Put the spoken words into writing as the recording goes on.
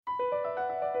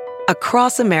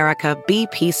Across America,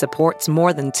 BP supports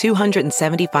more than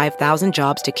 275,000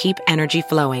 jobs to keep energy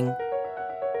flowing.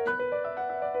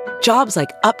 Jobs like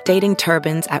updating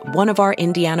turbines at one of our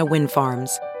Indiana wind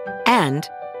farms and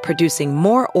producing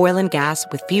more oil and gas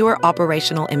with fewer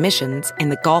operational emissions in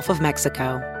the Gulf of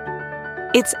Mexico.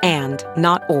 It's and,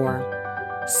 not or.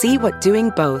 See what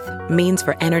doing both means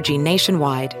for energy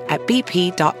nationwide at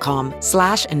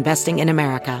bp.com/investing in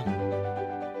America.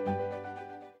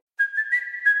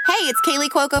 Hey, it's Kaylee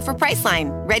Cuoco for Priceline.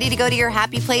 Ready to go to your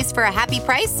happy place for a happy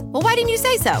price? Well, why didn't you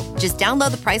say so? Just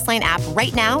download the Priceline app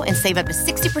right now and save up to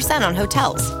 60% on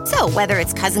hotels. So whether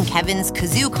it's Cousin Kevin's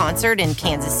Kazoo Concert in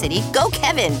Kansas City, go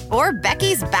Kevin, or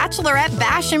Becky's Bachelorette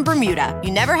Bash in Bermuda,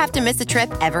 you never have to miss a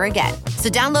trip ever again. So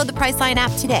download the Priceline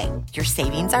app today. Your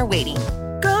savings are waiting.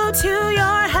 Go to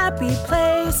your happy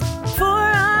place for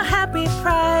a happy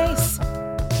price.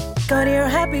 Go to your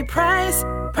happy price,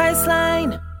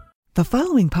 Priceline. The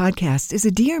following podcast is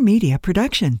a Dear Media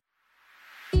production.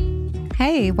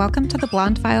 Hey, welcome to the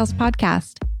Blonde Files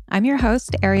podcast. I'm your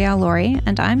host, Arielle Laurie,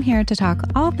 and I'm here to talk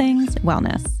all things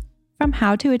wellness. From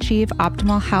how to achieve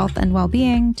optimal health and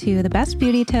well-being to the best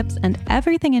beauty tips and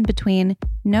everything in between,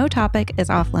 no topic is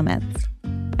off limits.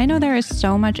 I know there is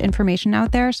so much information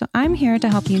out there, so I'm here to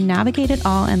help you navigate it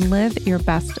all and live your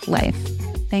best life.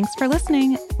 Thanks for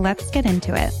listening. Let's get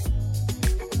into it.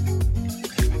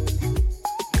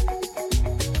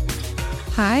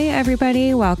 Hi,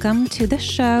 everybody. Welcome to the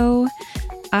show.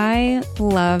 I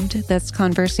loved this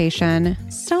conversation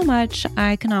so much.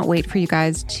 I cannot wait for you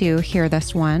guys to hear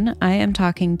this one. I am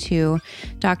talking to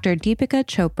Dr. Deepika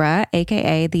Chopra,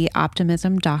 aka the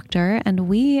Optimism Doctor, and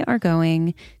we are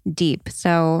going deep.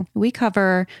 So we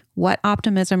cover what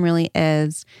optimism really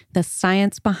is, the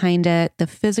science behind it, the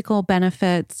physical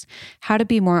benefits, how to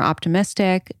be more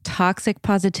optimistic, toxic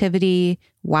positivity,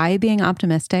 why being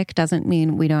optimistic doesn't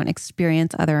mean we don't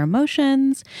experience other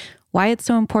emotions, why it's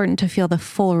so important to feel the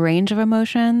full range of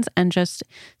emotions, and just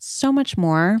so much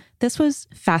more. This was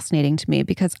fascinating to me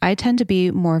because I tend to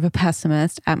be more of a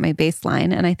pessimist at my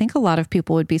baseline, and I think a lot of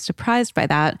people would be surprised by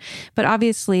that. But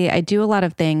obviously, I do a lot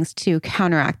of things to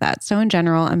counteract that. So in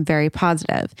general, I'm very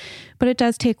positive, but it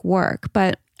does take work.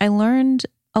 But I learned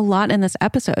a lot in this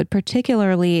episode,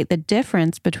 particularly the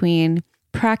difference between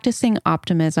practicing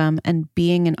optimism and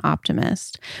being an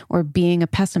optimist or being a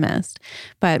pessimist.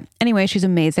 But anyway, she's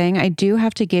amazing. I do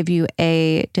have to give you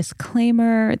a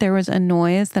disclaimer. There was a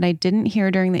noise that I didn't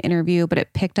hear during the interview, but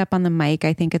it picked up on the mic.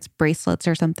 I think it's bracelets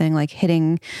or something like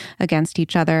hitting against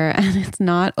each other, and it's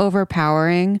not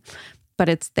overpowering, but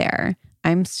it's there.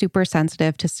 I'm super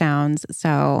sensitive to sounds,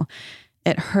 so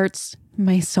it hurts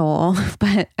my soul,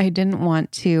 but I didn't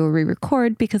want to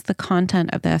re-record because the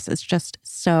content of this is just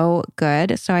so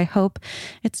good. So I hope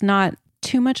it's not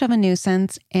too much of a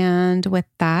nuisance. And with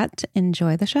that,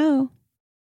 enjoy the show.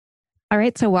 All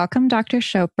right. So welcome, Dr.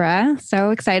 Chopra. So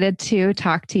excited to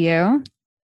talk to you.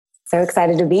 So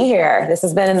excited to be here. This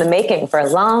has been in the making for a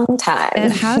long time.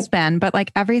 It has been, but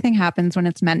like everything happens when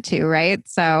it's meant to, right?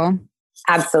 So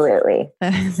absolutely.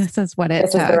 This is what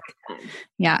it took.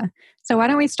 Yeah. So why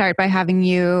don't we start by having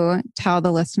you tell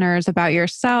the listeners about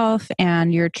yourself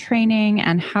and your training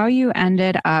and how you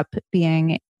ended up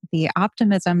being the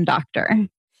Optimism Doctor.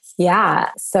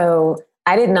 Yeah. So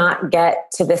I did not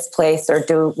get to this place or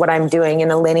do what I'm doing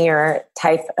in a linear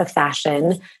type of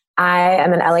fashion. I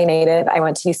am an LA native. I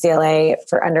went to UCLA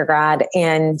for undergrad,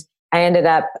 and I ended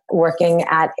up working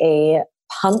at a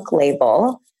punk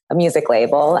label, a music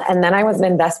label. And then I was an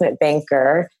investment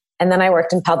banker. And then I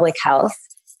worked in public health.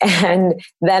 And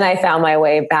then I found my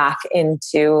way back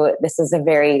into, this is a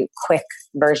very quick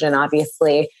version,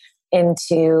 obviously,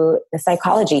 into the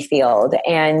psychology field.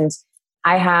 And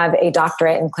I have a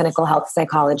doctorate in clinical health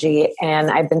psychology,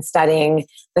 and I've been studying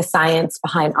the science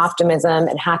behind optimism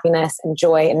and happiness and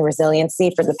joy and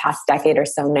resiliency for the past decade or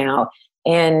so now.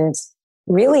 And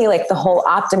really, like the whole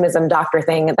optimism doctor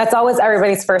thing, that's always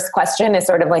everybody's first question is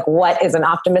sort of like, what is an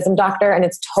optimism doctor? And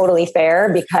it's totally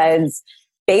fair because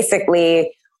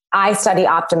basically I study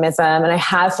optimism, and I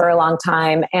have for a long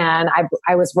time. And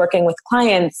I was working with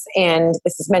clients, and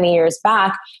this is many years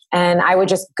back, and I would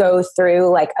just go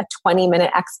through like a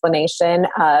 20-minute explanation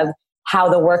of how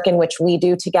the work in which we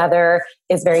do together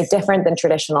is very different than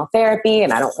traditional therapy.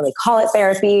 And I don't really call it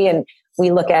therapy. And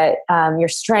we look at your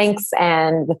strengths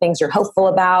and the things you're hopeful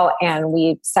about, and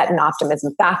we set an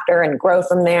optimism factor and grow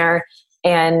from there.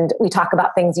 And we talk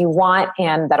about things you want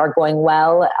and that are going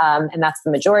well. And that's the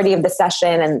majority of the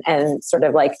session. And sort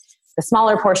of like the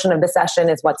smaller portion of the session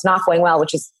is what's not going well,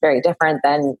 which is very different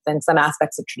than some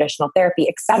aspects of traditional therapy,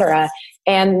 et cetera.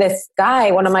 And this guy,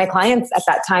 one of my clients at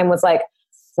that time, was like,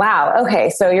 wow, okay,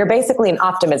 so you're basically an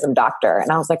optimism doctor.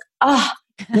 And I was like,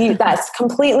 that's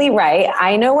completely right.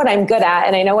 I know what I'm good at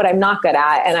and I know what I'm not good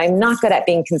at. And I'm not good at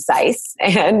being concise.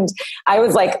 And I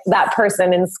was like that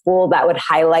person in school that would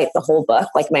highlight the whole book.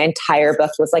 Like my entire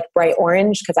book was like bright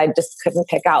orange because I just couldn't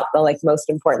pick out the like most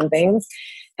important things.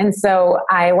 And so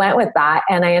I went with that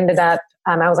and I ended up,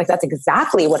 I was like, that's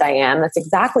exactly what I am. That's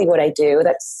exactly what I do.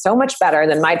 That's so much better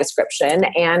than my description.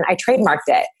 And I trademarked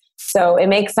it. So it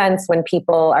makes sense when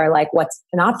people are like, what's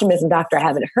an optimism doctor? I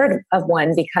haven't heard of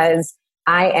one, because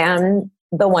I am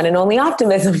the one and only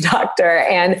optimism doctor.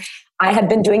 And I had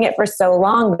been doing it for so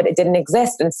long, but it didn't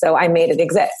exist. And so I made it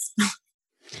exist.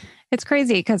 It's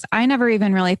crazy because I never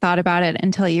even really thought about it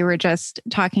until you were just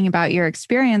talking about your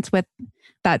experience with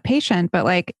that patient. But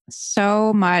like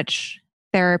so much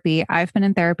therapy, I've been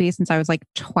in therapy since I was like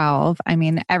 12. I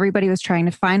mean, everybody was trying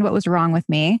to find what was wrong with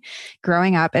me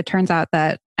growing up. It turns out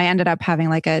that I ended up having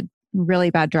like a really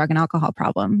bad drug and alcohol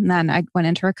problem. And then I went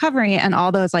into recovery and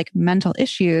all those like mental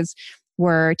issues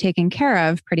were taken care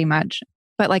of pretty much.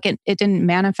 But like it didn't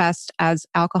manifest as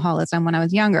alcoholism when I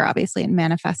was younger. Obviously, it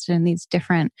manifested in these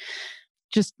different,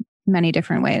 just many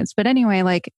different ways. But anyway,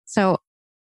 like, so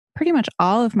pretty much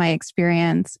all of my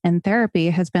experience in therapy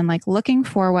has been like looking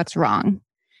for what's wrong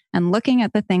and looking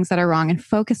at the things that are wrong and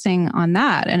focusing on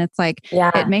that. And it's like,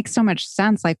 it makes so much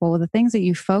sense. Like, well, the things that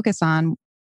you focus on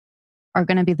are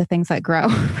going to be the things that grow,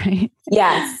 right?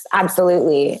 Yes,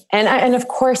 absolutely. And of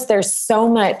course, there's so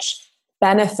much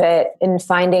benefit in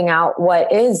finding out what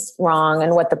is wrong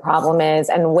and what the problem is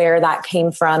and where that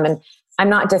came from. And I'm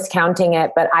not discounting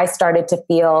it, but I started to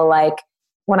feel like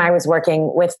when I was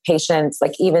working with patients,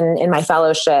 like even in my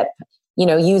fellowship, you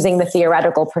know, using the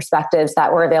theoretical perspectives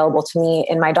that were available to me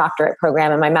in my doctorate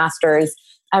program and my master's,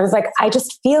 I was like, I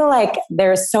just feel like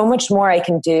there's so much more I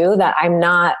can do that I'm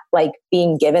not like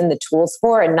being given the tools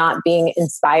for and not being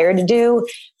inspired to do,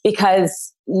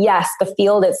 because yes, the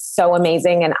field is so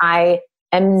amazing. And I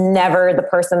am never the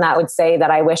person that would say that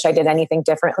I wish I did anything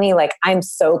differently. Like, I'm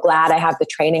so glad I have the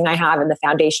training I have and the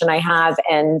foundation I have.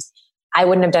 And I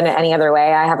wouldn't have done it any other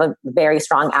way. I have a very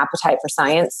strong appetite for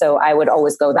science, so I would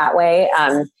always go that way.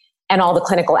 And all the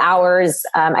clinical hours,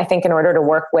 I think in order to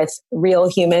work with real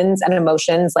humans and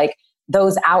emotions, like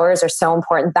those hours are so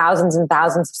important. Thousands and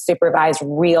thousands of supervised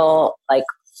real like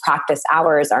practice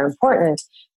hours are important.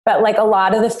 But like a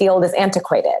lot of the field is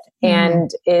antiquated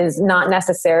and is not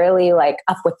necessarily like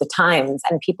up with the times,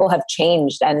 and people have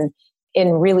changed and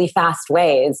in really fast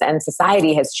ways, and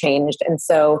society has changed. And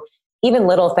so even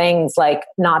little things like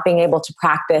not being able to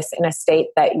practice in a state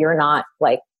that you're not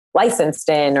like licensed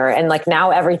in, and like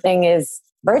now everything is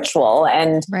virtual,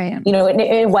 and you know,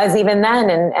 it was even then,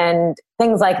 and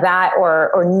things like that,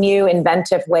 or new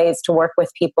inventive ways to work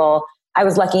with people. I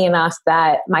was lucky enough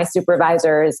that my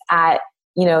supervisors at,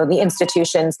 you know, the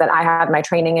institutions that I had my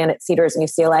training in at Cedars and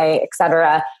UCLA, et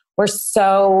cetera, were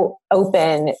so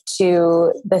open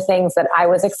to the things that I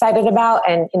was excited about,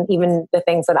 and even the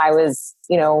things that I was,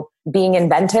 you know, being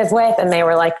inventive with. And they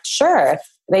were like, sure.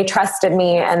 They trusted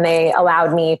me and they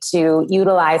allowed me to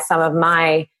utilize some of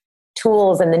my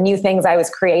tools and the new things I was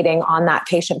creating on that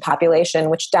patient population,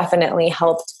 which definitely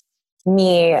helped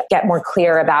me get more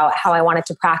clear about how I wanted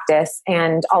to practice,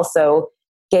 and also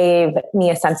gave me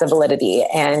a sense of validity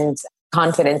and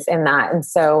confidence in that. And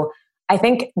so I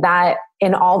think that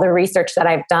in all the research that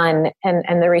I've done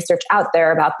and the research out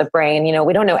there about the brain, you know,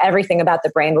 we don't know everything about the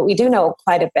brain, but we do know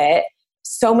quite a bit.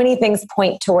 So many things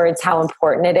point towards how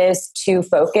important it is to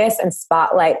focus and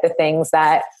spotlight the things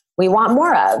that we want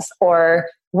more of, or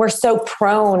we're so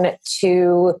prone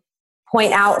to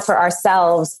point out for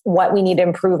ourselves what we need to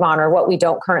improve on, or what we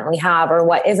don't currently have, or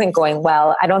what isn't going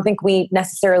well. I don't think we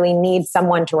necessarily need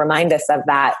someone to remind us of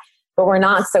that, but we're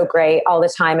not so great all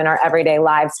the time in our everyday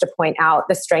lives to point out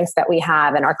the strengths that we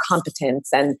have and our competence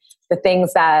and the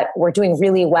things that we're doing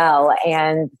really well,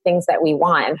 and things that we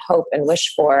want and hope and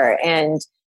wish for, and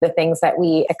the things that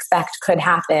we expect could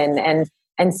happen.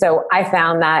 And so I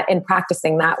found that in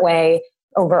practicing that way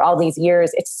over all these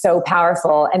years, it's so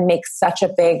powerful and makes such a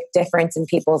big difference in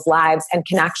people's lives, and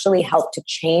can actually help to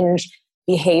change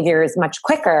behaviors much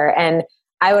quicker. And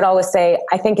I would always say,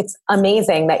 I think it's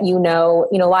amazing that, you know,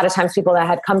 a lot of times people that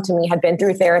had come to me had been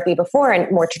through therapy before,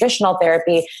 and more traditional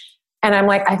therapy. And I'm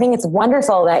like, I think it's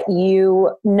wonderful that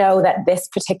you know that this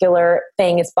particular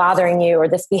thing is bothering you, or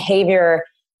this behavior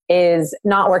is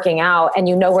not working out, and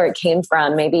you know where it came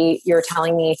from. Maybe you're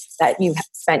telling me that you've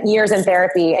spent years in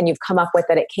therapy and you've come up with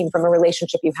that it came from a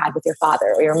relationship you've had with your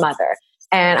father or your mother.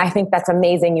 And I think that's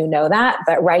amazing, you know that.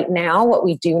 But right now, what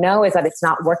we do know is that it's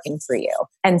not working for you.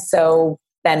 And so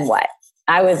then what?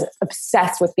 I was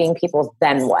obsessed with being people's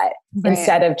then what,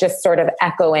 instead of just sort of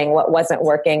echoing what wasn't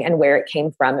working and where it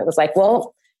came from. It was like,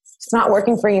 well, it's not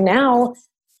working for you now.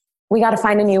 We got to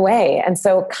find a new way. And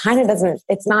so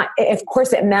it's not, of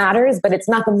course it matters, but it's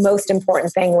not the most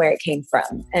important thing where it came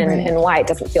from and why it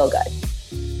doesn't feel good.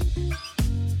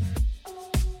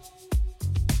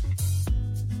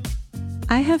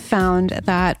 I have found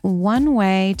that one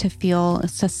way to feel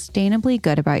sustainably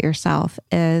good about yourself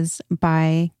is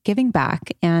by giving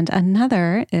back, and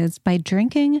another is by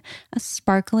drinking a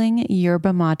sparkling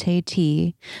yerba mate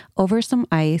tea over some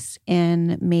ice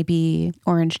in maybe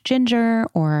orange ginger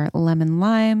or lemon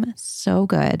lime. So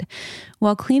good.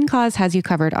 Well, Clean Cause has you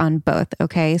covered on both,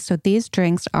 okay? So these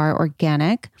drinks are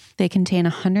organic. They contain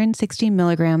 160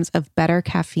 milligrams of better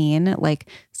caffeine, like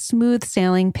smooth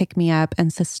sailing pick-me-up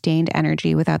and sustained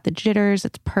energy without the jitters.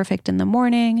 It's perfect in the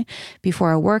morning,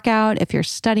 before a workout. If you're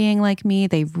studying like me,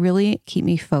 they really keep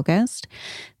me focused.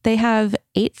 They have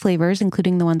 8 flavors,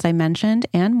 including the ones I mentioned,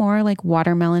 and more like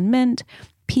watermelon mint,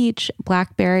 peach,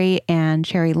 blackberry, and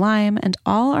cherry lime, and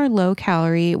all are low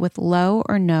calorie with low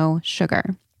or no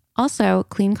sugar. Also,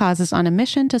 Clean Cause is on a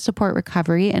mission to support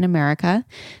recovery in America.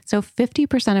 So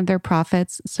 50% of their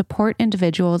profits support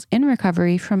individuals in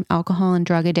recovery from alcohol and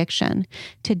drug addiction.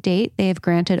 To date, they have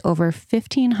granted over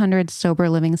 1,500 sober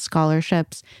living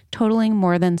scholarships, totaling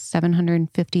more than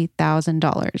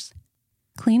 $750,000.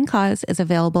 Clean Cause is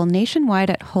available nationwide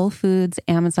at Whole Foods,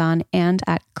 Amazon, and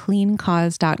at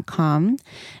cleancause.com.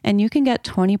 And you can get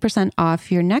 20%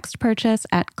 off your next purchase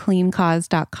at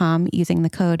cleancause.com using the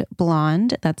code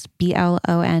BLONDE. That's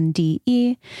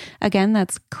BLONDE. Again,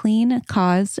 that's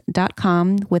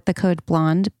cleancause.com with the code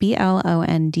BLONDE,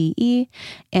 BLONDE.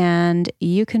 And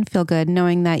you can feel good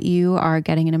knowing that you are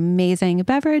getting an amazing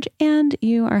beverage and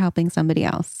you are helping somebody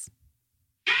else.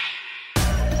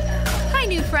 Hi,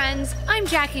 new friends. I'm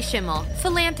Jackie Schimmel,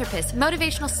 philanthropist,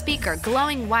 motivational speaker,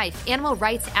 glowing wife, animal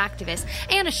rights activist,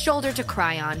 and a shoulder to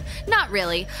cry on. Not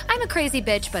really. I'm a crazy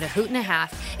bitch, but a hoot and a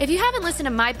half. If you haven't listened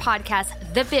to my podcast,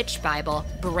 The Bitch Bible,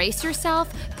 brace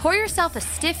yourself, pour yourself a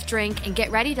stiff drink, and get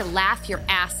ready to laugh your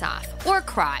ass off or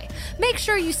cry. Make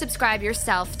sure you subscribe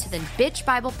yourself to the Bitch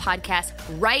Bible podcast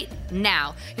right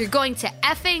now. You're going to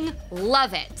effing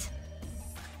love it.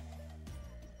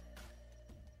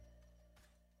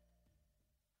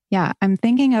 Yeah, I'm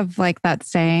thinking of like that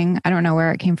saying, I don't know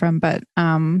where it came from, but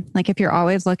like if you're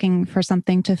always looking for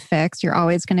something to fix, you're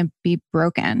always going to be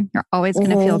broken. You're always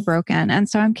going to feel broken. And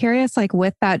so I'm curious, like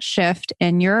with that shift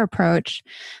in your approach,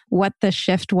 what the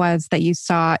shift was that you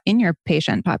saw in your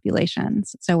patient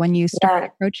populations. So when you started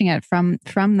approaching it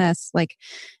from this, like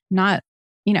not,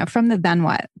 from the then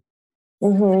what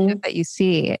that you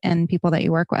see in people that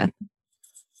you work with.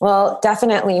 Well,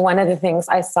 definitely one of the things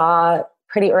I saw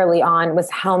pretty early on was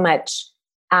how much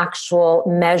actual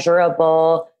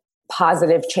measurable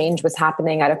positive change was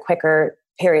happening at a quicker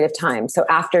period of time. So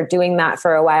after doing that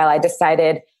for a while, I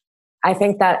decided, I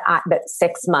think that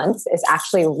 6 months is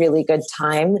actually a really good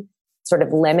time sort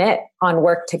of limit on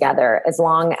work together, as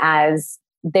long as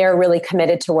they're really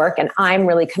committed to work and I'm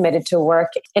really committed to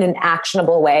work in an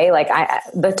actionable way. Like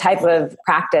the type of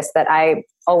practice that I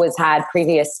always had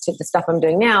previous to the stuff I'm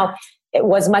doing now, it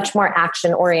was much more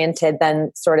action oriented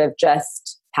than sort of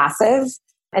just passive.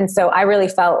 And so I really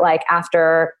felt like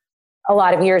after a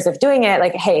lot of years of doing it,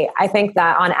 like, hey, I think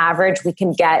that on average, we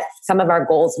can get some of our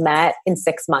goals met in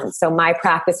 6 months. So my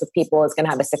practice with people is going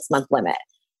to have a 6-month limit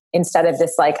instead of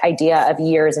this like idea of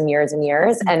years and years and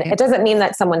years. And it doesn't mean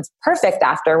that someone's perfect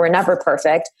after. We're never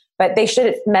perfect, but they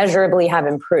should measurably have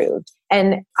improved.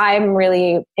 And I'm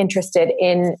really interested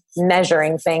in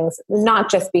measuring things, not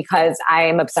just because I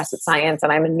am obsessed with science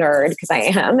and I'm a nerd, because I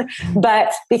am,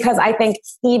 but because I think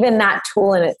even that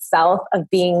tool in itself of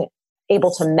being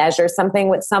able to measure something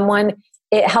with someone,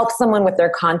 it helps someone with their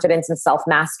confidence and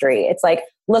self-mastery. It's like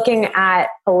looking at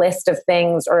a list of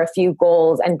things or a few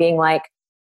goals and being like,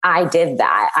 I did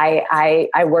that.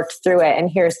 I worked through it, and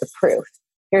here's the proof.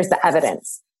 Here's the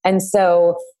evidence. And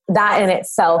so that in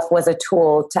itself was a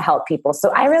tool to help people.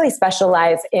 So I really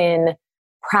specialize in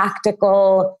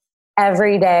practical,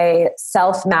 everyday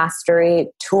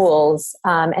self-mastery tools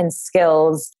and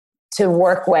skills to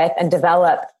work with and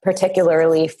develop,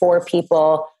 particularly for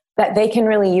people that they can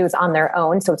really use on their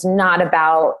own. So it's not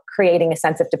about creating a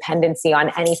sense of dependency on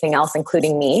anything else,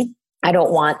 including me. I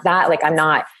don't want that. Like I'm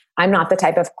not the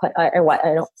type of,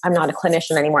 I'm not a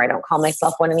clinician anymore. I don't call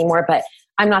myself one anymore, but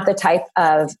I'm not the type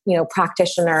of,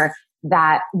 practitioner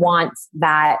that wants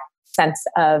that sense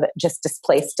of just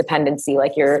displaced dependency.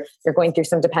 Like you're going through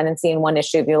some dependency in one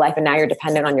issue of your life and now you're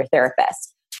dependent on your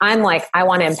therapist. I'm like, I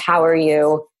want to empower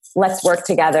you let's work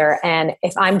together. And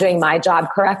if I'm doing my job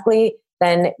correctly,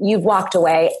 then you've walked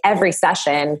away every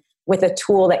session with a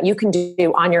tool that you can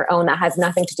do on your own that has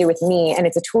nothing to do with me. And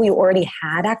it's a tool you already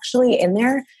had actually in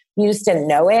there. You just didn't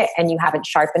know it and you haven't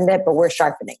sharpened it, but we're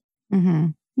sharpening. Mm-hmm.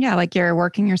 Yeah. Like you're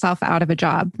working yourself out of a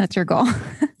job. That's your goal.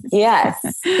 Yes.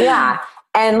 Yeah.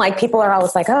 And like people are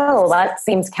always like, oh, that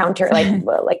seems counter.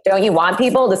 Like, don't you want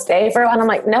people to stay for a while? And I'm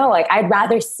like, no, like I'd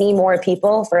rather see more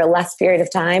people for a less period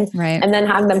of time, right, and then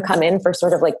have them come in for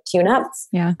sort of like tune-ups.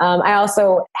 Yeah. I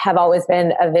also have always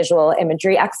been a visual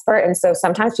imagery expert. And so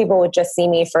sometimes people would just see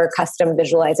me for custom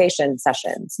visualization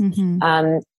sessions.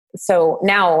 Mm-hmm. So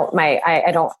now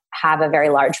I don't have a very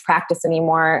large practice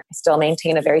anymore. I still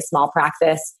maintain a very small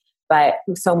practice. But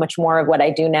so much more of what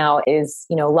I do now is,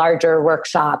 larger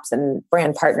workshops and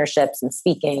brand partnerships and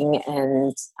speaking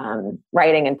and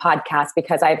writing and podcasts,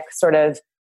 because I've sort of,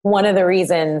 one of the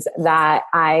reasons that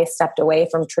I stepped away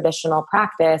from traditional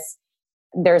practice,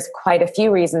 there's quite a few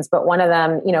reasons, but one of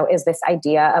them, is this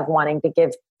idea of wanting to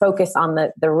give focus on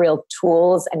the real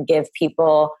tools and give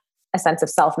people a sense of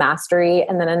self-mastery.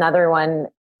 And then another one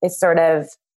is sort of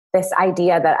this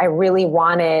idea that I really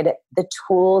wanted the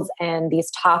tools and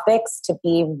these topics to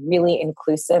be really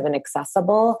inclusive and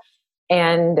accessible.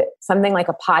 And something like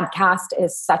a podcast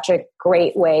is such a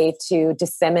great way to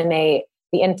disseminate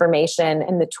the information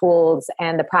and the tools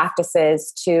and the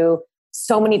practices to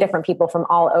so many different people from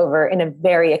all over in a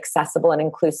very accessible and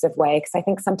inclusive way. Because I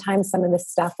think sometimes some of this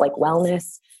stuff like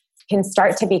wellness can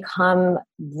start to become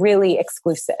really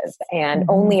exclusive and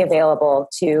only available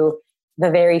to the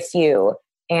very few.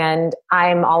 And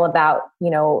I'm all about,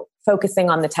 focusing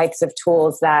on the types of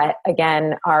tools that,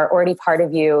 again, are already part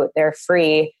of you. They're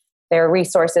free. They're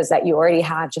resources that you already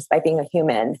have just by being a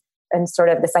human. And sort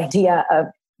of this idea of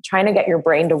trying to get your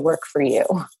brain to work for you.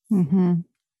 Mm-hmm.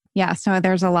 Yeah. So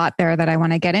there's a lot there that I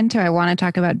want to get into. I want to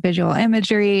talk about visual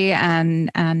imagery and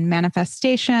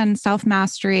manifestation,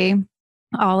 self-mastery,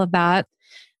 all of that.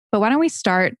 But why don't we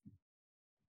start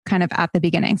kind of at the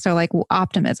beginning? So like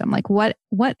optimism, like what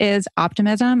is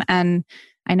optimism? And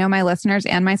I know my listeners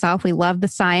and myself, we love the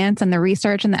science and the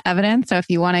research and the evidence. So if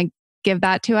you want to give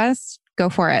that to us, go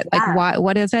for it. Yeah. Like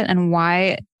what is it and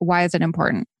why is it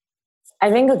important?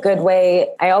 I think a good way,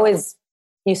 I always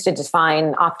used to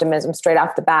define optimism straight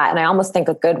off the bat. And I almost think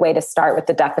a good way to start with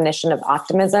the definition of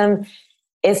optimism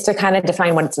is to kind of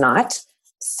define what it's not.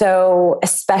 So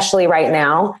especially right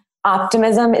now,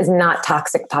 optimism is not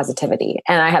toxic positivity.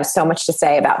 And I have so much to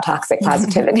say about toxic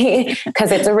positivity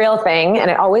because it's a real thing and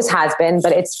it always has been,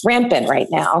 but it's rampant right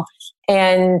now.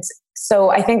 And so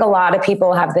I think a lot of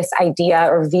people have this idea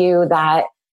or view that,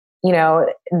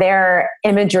 their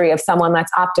imagery of someone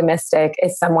that's optimistic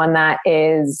is someone that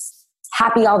is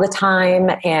happy all the time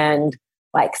and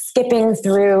like skipping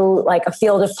through like a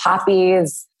field of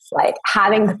poppies, like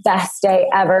having the best day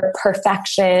ever,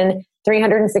 perfection,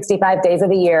 365 days of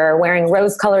the year, wearing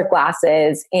rose-colored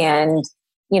glasses and,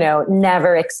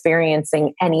 never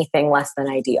experiencing anything less than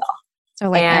ideal. So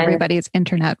like everybody's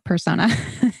internet persona.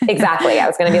 Exactly. I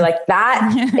was going to be like,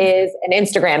 that is an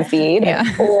Instagram feed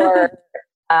or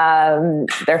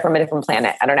they're from a different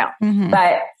planet. I don't know. Mm-hmm.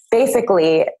 But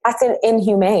basically, that's an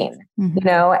inhumane,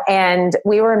 and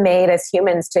we were made as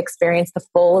humans to experience the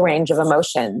full range of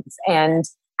emotions. And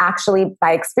actually,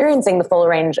 by experiencing the full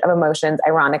range of emotions,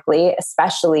 ironically,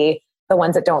 especially the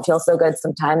ones that don't feel so good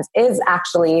sometimes, is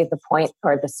actually the point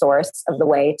or the source of the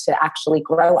way to actually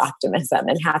grow optimism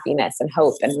and happiness and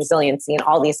hope and resiliency and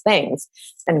all these things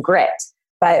and grit.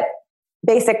 But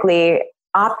basically,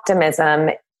 optimism,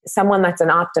 someone that's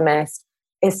an optimist,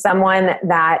 is someone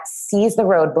that sees the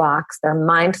roadblocks. They're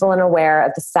mindful and aware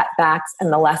of the setbacks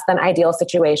and the less than ideal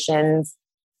situations,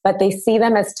 but they see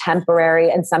them as temporary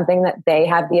and something that they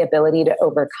have the ability to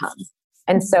overcome.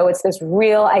 And so it's this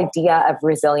real idea of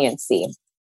resiliency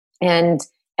and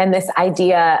this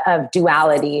idea of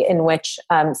duality in which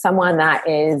someone that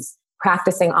is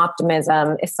practicing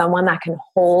optimism is someone that can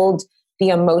hold the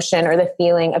emotion or the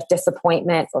feeling of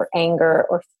disappointment or anger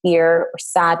or fear or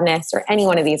sadness or any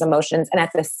one of these emotions, and at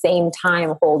the same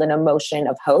time hold an emotion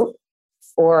of hope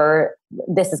or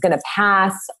this is going to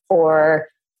pass or,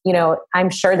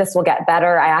 I'm sure this will get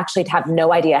better. I actually have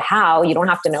no idea how. You don't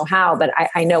have to know how, but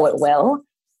I know it will.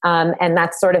 And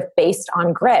that's sort of based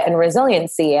on grit and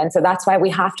resiliency. And so that's why we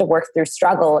have to work through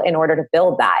struggle in order to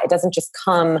build that. It doesn't just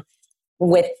come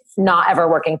with not ever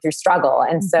working through struggle.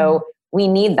 And so we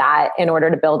need that in order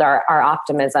to build our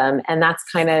optimism. And that's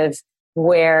kind of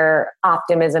where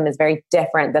optimism is very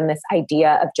different than this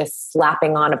idea of just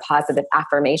slapping on a positive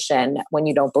affirmation when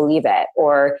you don't believe it,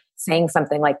 or saying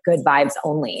something like good vibes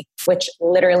only, which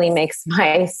literally makes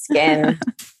my skin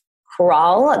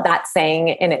crawl, that saying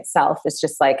in itself is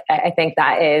just like, I think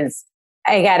that is,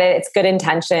 I get it. It's good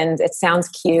intentions. It sounds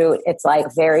cute. It's like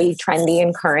very trendy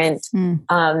and current.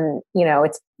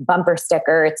 It's bumper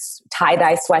sticker, it's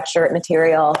tie-dye sweatshirt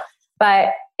material,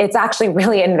 but it's actually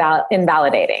really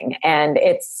invalidating, and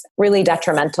it's really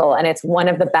detrimental. And it's one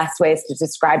of the best ways to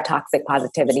describe toxic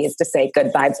positivity is to say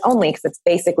good vibes only, because it's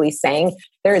basically saying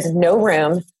there is no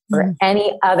room for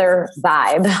any other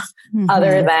vibe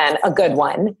other than a good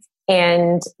one.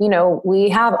 And,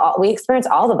 we experience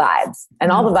all the vibes,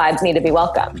 and all the vibes need to be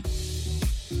welcome.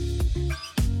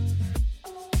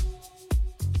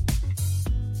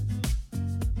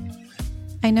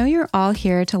 I know you're all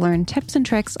here to learn tips and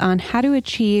tricks on how to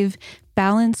achieve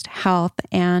balanced health,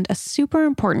 and a super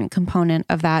important component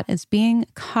of that is being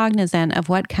cognizant of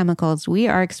what chemicals we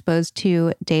are exposed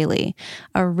to daily.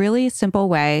 A really simple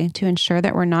way to ensure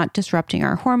that we're not disrupting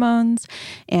our hormones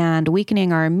and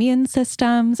weakening our immune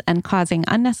systems and causing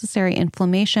unnecessary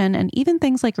inflammation and even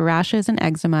things like rashes and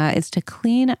eczema is to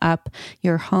clean up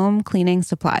your home cleaning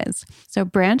supplies. So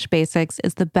Branch Basics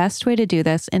is the best way to do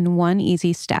this in one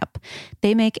easy step.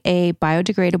 They make a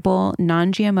biodegradable,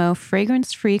 non-GMO,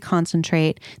 fragrance-free concentrate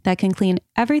that can clean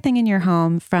everything in your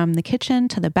home from the kitchen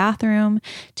to the bathroom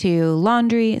to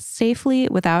laundry safely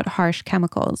without harsh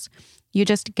chemicals. You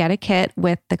just get a kit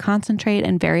with the concentrate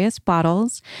in various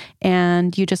bottles,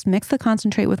 and you just mix the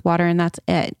concentrate with water, and that's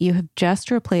it. You have just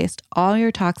replaced all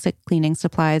your toxic cleaning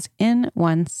supplies in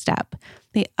one step.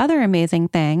 The other amazing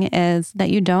thing is that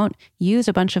you don't use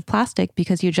a bunch of plastic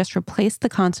because you just replace the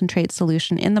concentrate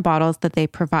solution in the bottles that they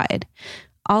provide.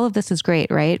 All of this is great,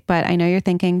 right? But I know you're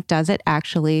thinking, does it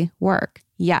actually work?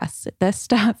 Yes, this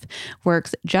stuff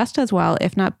works just as well,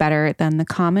 if not better, than the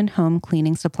common home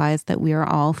cleaning supplies that we are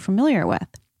all familiar with.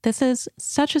 This is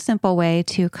such a simple way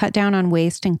to cut down on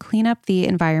waste and clean up the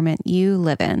environment you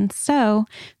live in. So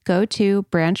go to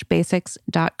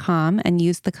branchbasics.com and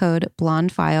use the code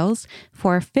BLONDEFILES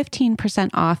for 15%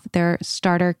 off their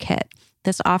starter kit.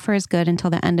 This offer is good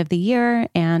until the end of the year,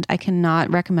 and I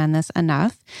cannot recommend this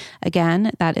enough.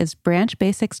 Again, that is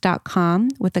branchbasics.com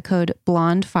with the code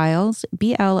BLONDEFILES,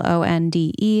 BLONDEFILES,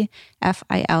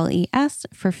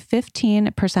 for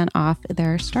 15% off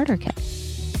their starter kit.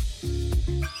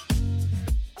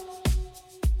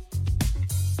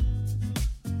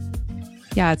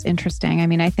 Yeah, it's interesting. I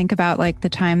mean, I think about like the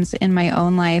times in my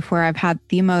own life where I've had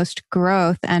the most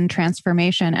growth and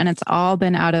transformation, and it's all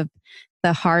been out of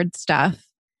the hard stuff,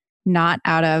 not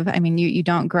out of, you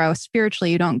don't grow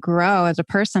spiritually, you don't grow as a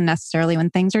person necessarily when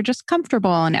things are just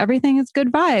comfortable and everything is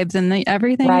good vibes and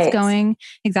everything is going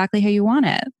exactly how you want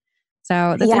it.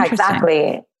 So that's interesting.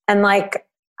 Exactly. And like,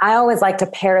 I always like to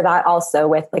pair that also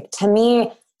with, like, to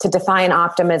me, to define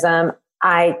optimism,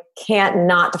 I can't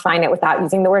not define it without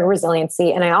using the word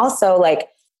resiliency. And I also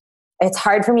it's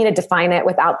hard for me to define it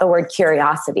without the word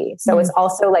curiosity. So it's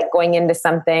also like going into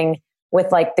something with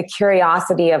like the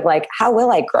curiosity of like, how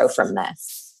will I grow from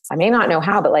this? I may not know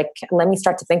how, but like, let me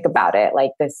start to think about it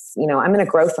like this, I'm going to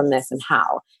grow from this and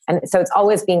how. And so it's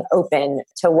always being open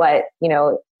to what,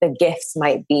 the gifts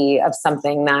might be of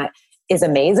something that is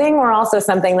amazing, or also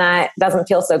something that doesn't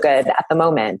feel so good at the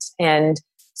moment, and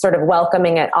sort of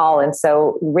welcoming it all. And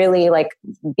so really like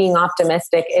being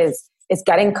optimistic is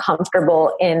getting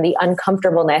comfortable in the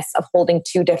uncomfortableness of holding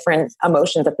two different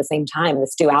emotions at the same time,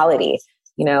 this duality,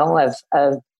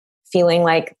 of feeling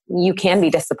like you can be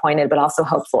disappointed, but also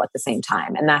hopeful at the same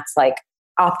time. And that's like,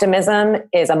 optimism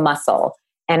is a muscle,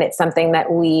 and it's something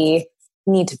that we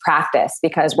need to practice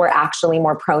because we're actually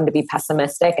more prone to be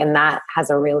pessimistic. And that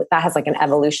has like an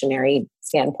evolutionary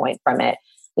standpoint from it.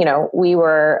 We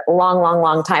were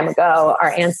long time ago,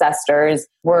 our ancestors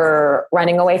were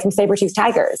running away from saber-toothed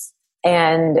tigers.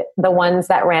 And the ones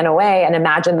that ran away and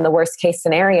imagined the worst case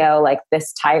scenario, like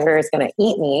this tiger is going to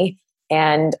eat me,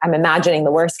 and I'm imagining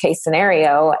the worst case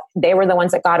scenario, they were the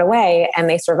ones that got away and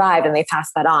they survived and they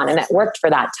passed that on. And it worked for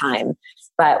that time.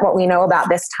 But what we know about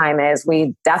this time is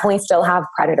we definitely still have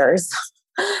predators.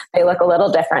 They look a little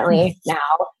differently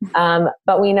now.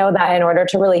 But we know that in order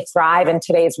to really thrive in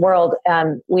today's world,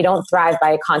 we don't thrive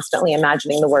by constantly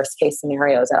imagining the worst case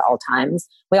scenarios at all times.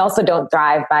 We also don't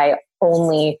thrive by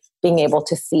only being able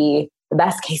to see the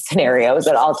best case scenarios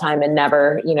at all time and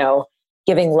never,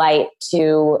 giving light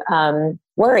to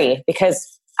worry,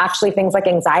 because actually things like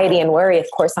anxiety and worry, of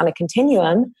course, on a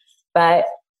continuum, but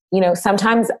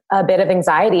sometimes a bit of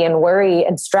anxiety and worry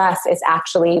and stress is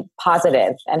actually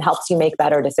positive and helps you make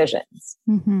better decisions.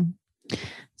 Mm-hmm.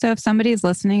 So if somebody's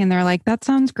listening and they're like, that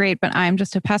sounds great, but I'm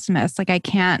just a pessimist. Like I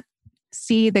can't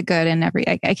see the good in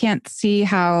I can't see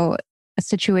how a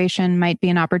situation might be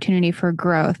an opportunity for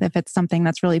growth if it's something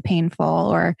that's really painful,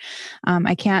 or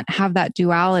I can't have that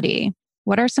duality.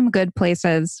 What are some good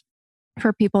places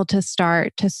for people to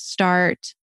start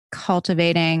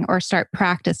cultivating or start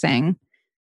practicing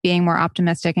being more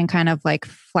optimistic and kind of like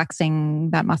flexing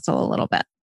that muscle a little bit?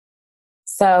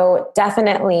 So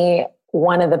definitely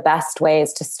one of the best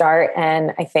ways to start,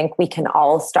 and I think we can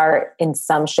all start in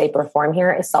some shape or form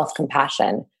here, is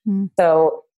self-compassion.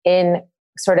 So in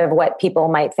sort of what people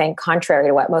might think, contrary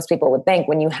to what most people would think,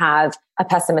 when you have a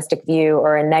pessimistic view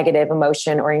or a negative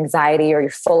emotion or anxiety, or you're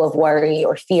full of worry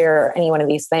or fear or any one of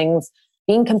these things,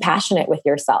 being compassionate with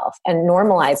yourself and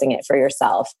normalizing it for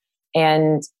yourself.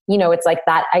 And, it's like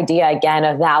that idea again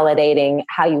of validating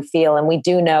how you feel. And we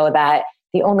do know that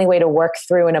the only way to work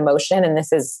through an emotion, and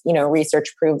this is, research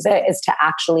proves it, is to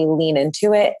actually lean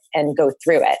into it and go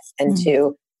through it and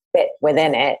to fit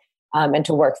within it. And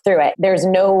to work through it. There's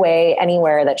no way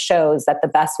anywhere that shows that the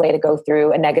best way to go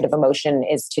through a negative emotion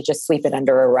is to just sweep it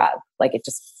under a rug. Like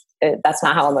that's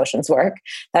not how emotions work.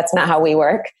 That's not how we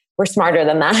work. We're smarter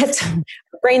than that.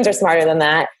 Our brains are smarter than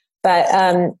that. But,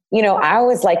 I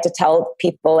always like to tell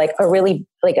people like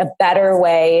a better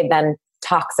way than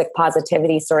toxic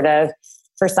positivity sort of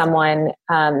for someone,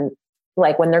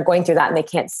 like when they're going through that and they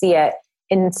can't see it,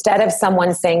 instead of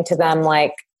someone saying to them,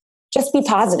 like, just be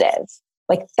positive.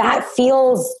 Like that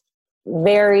feels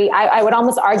I would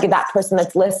almost argue that person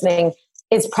that's listening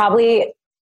is probably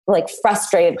like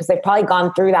frustrated because they've probably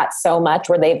gone through that so much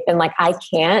where they've been like, I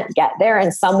can't get there.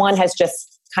 And someone has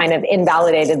just kind of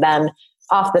invalidated them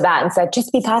off the bat and said,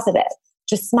 just be positive,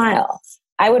 just smile.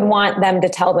 I would want them to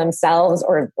tell themselves,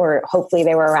 or hopefully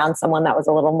they were around someone that was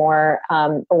a little more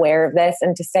aware of this,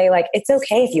 and to say like, it's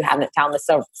okay if you haven't found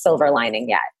the silver lining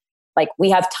yet. Like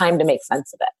we have time to make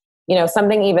sense of it.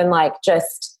 Something even like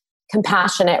just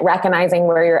compassionate, recognizing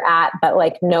where you're at, but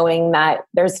like knowing that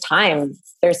there's time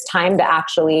to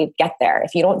actually get there.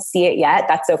 If you don't see it yet,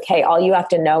 that's okay. All you have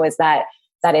to know is that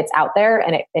it's out there,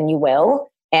 and you will.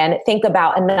 And think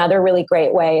about another really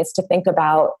great way is to think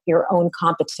about your own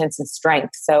competence and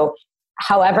strength. So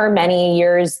however many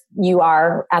years you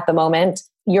are at the moment,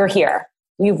 you're here.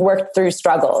 You've worked through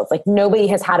struggles. Like nobody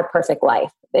has had a perfect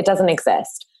life. It doesn't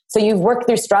exist. So you've worked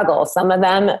through struggles. Some of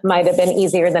them might have been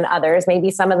easier than others.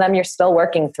 Maybe some of them you're still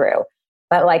working through.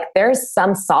 But like there's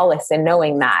some solace in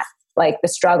knowing that. Like the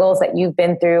struggles that you've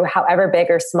been through, however big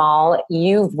or small,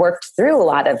 you've worked through a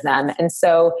lot of them. And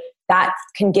so that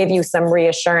can give you some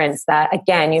reassurance that,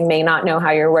 again, you may not know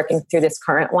how you're working through this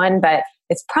current one, but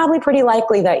it's probably pretty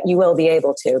likely that you will be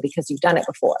able to because you've done it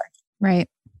before. Right.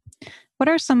 What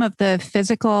are some of the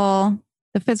physical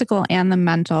and the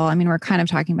mental? I mean, we're kind of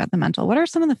talking about the mental. What are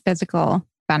some of the physical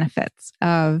benefits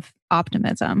of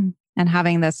optimism and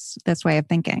having this way of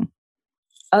thinking?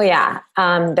 Oh yeah.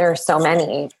 There are so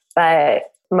many,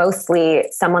 but mostly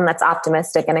someone that's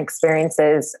optimistic and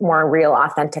experiences more real,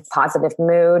 authentic, positive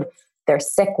mood. They're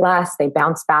sick less. They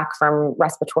bounce back from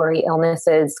respiratory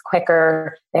illnesses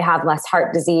quicker. They have less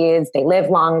heart disease. They live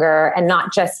longer, and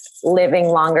not just living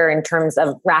longer in terms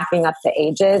of wrapping up the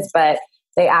ages, but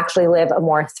they actually live a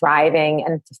more thriving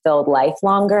and fulfilled life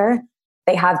longer.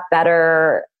 They have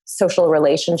better social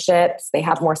relationships. They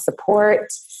have more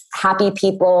support. Happy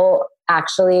people,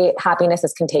 actually, happiness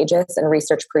is contagious, and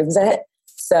research proves it.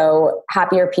 So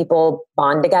happier people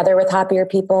bond together with happier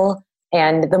people.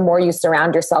 And the more you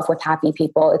surround yourself with happy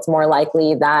people, it's more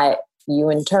likely that you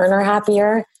in turn are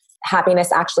happier.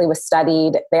 Happiness actually was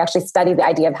studied. They actually studied the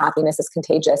idea of happiness as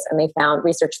contagious. And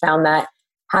research found that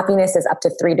happiness is up to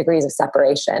 3 degrees of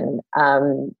separation,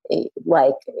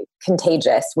 like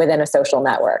contagious within a social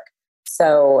network.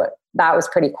 So that was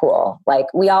pretty cool. Like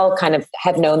we all kind of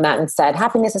had known that and said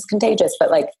happiness is contagious,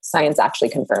 but like science actually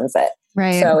confirms it.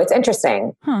 Right. So it's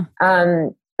interesting.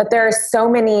 But there are so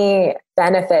many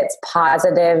benefits,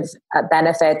 positive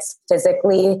benefits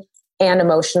physically and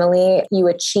emotionally. You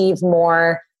achieve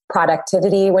more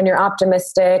productivity when you're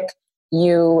optimistic.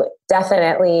 You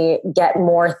definitely get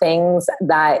more things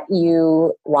that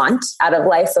you want out of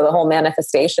life. So the whole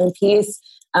manifestation piece.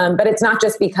 But it's not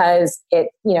just because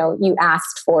you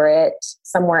asked for it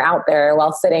somewhere out there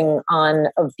while sitting on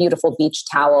a beautiful beach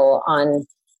towel on,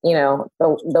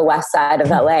 the west side of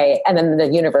LA, and then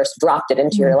the universe dropped it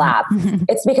into your lap.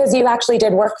 It's because you actually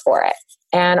did work for it.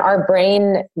 And our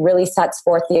brain really sets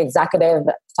forth the executive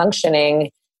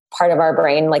functioning part of our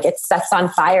brain. Like it sets on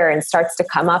fire and starts to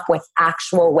come up with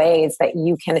actual ways that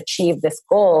you can achieve this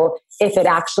goal if it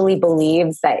actually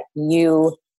believes that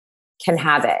you can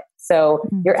have it. So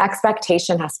your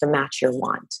expectation has to match your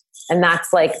want. And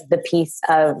that's like the piece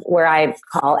of where I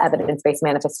call evidence-based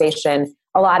manifestation.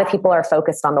 A lot of people are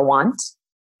focused on the want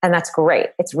And that's great.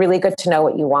 It's really good to know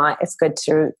what you want. It's good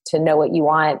to know what you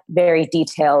want, very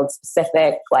detailed,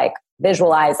 specific, like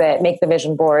visualize it, make the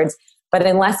vision boards. But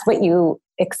unless what you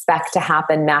expect to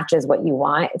happen matches what you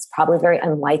want, it's probably very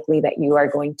unlikely that you are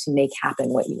going to make happen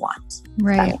what you want.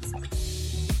 Right.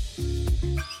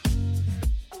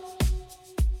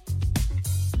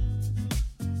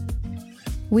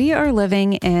 We are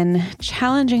living in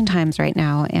challenging times right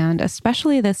now, and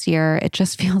especially this year, it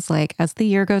just feels like as the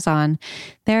year goes on,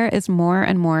 there is more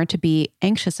and more to be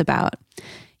anxious about.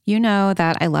 You know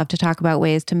that I love to talk about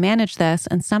ways to manage this,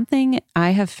 and something I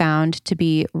have found to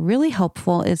be really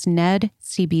helpful is NED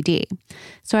CBD.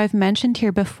 So I've mentioned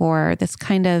here before this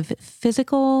kind of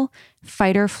physical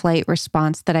fight or flight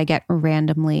response that I get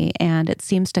randomly, and it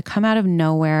seems to come out of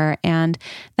nowhere. And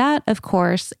that, of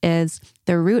course, is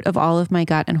the root of all of my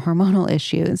gut and hormonal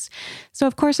issues. So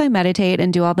of course I meditate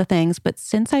and do all the things, but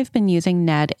since I've been using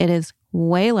NED, it is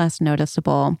way less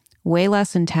noticeable, way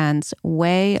less intense,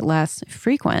 way less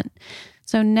frequent.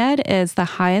 So NED is the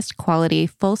highest quality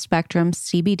full spectrum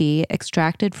CBD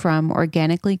extracted from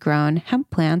organically grown hemp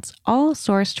plants, all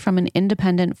sourced from an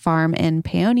independent farm in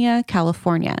Paonia,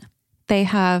 California. They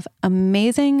have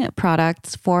amazing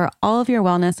products for all of your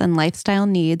wellness and lifestyle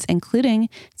needs, including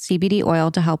CBD oil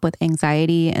to help with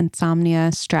anxiety,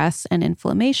 insomnia, stress, and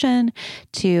inflammation,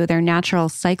 to their natural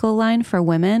cycle line for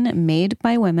women made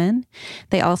by women.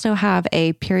 They also have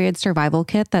a period survival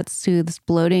kit that soothes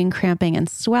bloating, cramping, and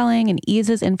swelling and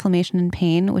eases inflammation and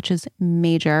pain, which is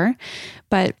major.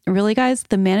 But really, guys,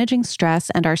 the managing stress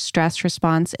and our stress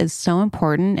response is so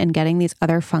important in getting these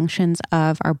other functions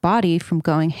of our body from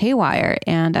going haywire.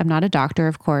 And I'm not a doctor,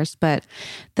 of course, but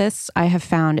this I have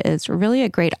found is really a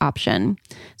great option.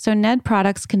 So NED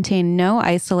products contain no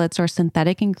isolates or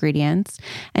synthetic ingredients,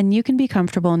 and you can be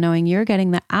comfortable knowing you're getting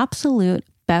the absolute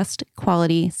best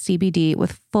quality CBD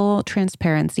with full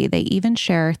transparency. They even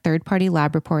share third-party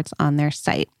lab reports on their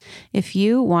site. If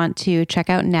you want to check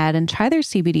out NED and try their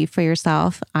CBD for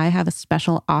yourself, I have a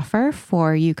special offer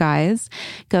for you guys.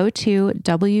 Go to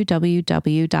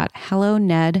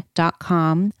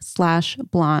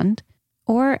www.helloned.com/blonde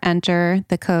or enter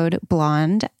the code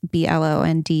BLONDE,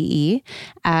 BLONDE,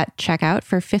 at checkout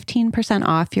for 15%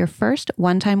 off your first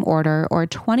one-time order or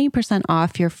 20%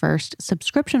 off your first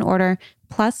subscription order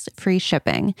plus free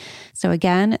shipping. So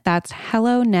again, that's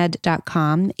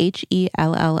helloned.com,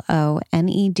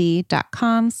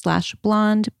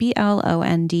 HELLONED.com/blonde,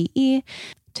 BLONDE,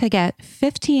 to get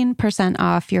 15%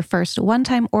 off your first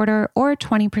one-time order or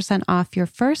 20% off your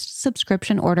first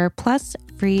subscription order plus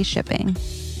free shipping.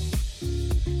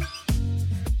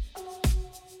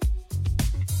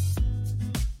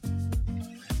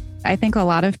 I think a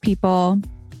lot of people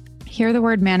hear the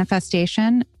word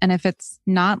manifestation, and if it's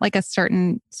not like a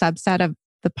certain subset of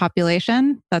the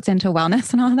population that's into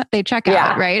wellness and all that, they check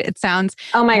out, right? It sounds...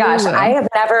 Oh my gosh, I've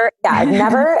never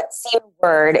seen a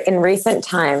word in recent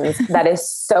times that is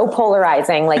so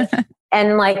polarizing. Like,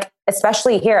 and like,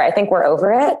 especially here, I think we're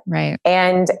over it. Right.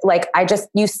 And like,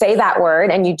 you say that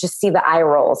word and you just see the eye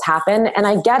rolls happen. And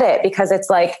I get it, because it's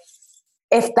like,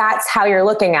 if that's how you're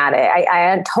looking at it,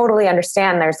 I totally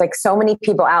understand. There's like so many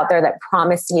people out there that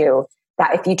promise you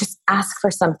that if you just ask for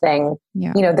something,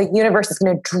 you know, the universe is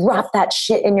going to drop that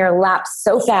shit in your lap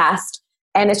so fast,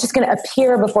 and it's just going to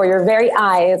appear before your very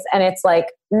eyes, and it's like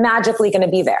magically going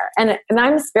to be there. And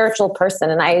I'm a spiritual person,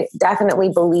 and I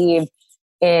definitely believe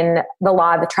in the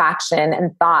law of attraction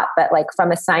and thought that, like,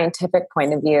 from a scientific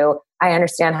point of view, I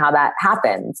understand how that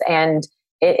happens. And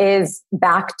it is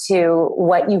back to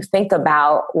what you think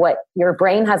about. What your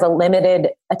brain has a limited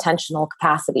attentional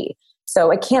capacity. So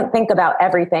it can't think about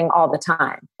everything all the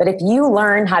time. But if you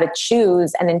learn how to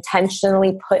choose and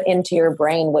intentionally put into your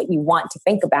brain what you want to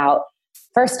think about,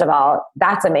 first of all,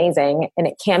 that's amazing. And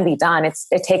it can be done. It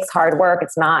takes hard work.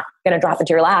 It's not going to drop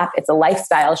into your lap. It's a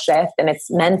lifestyle shift, and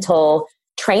it's mental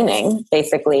training,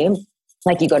 basically.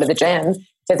 Like you go to the gym,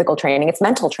 physical training, it's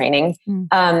mental training.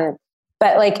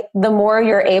 But like, the more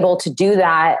you're able to do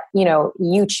that, you know,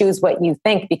 you choose what you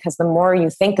think, because the more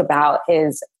you think about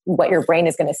is what your brain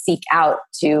is going to seek out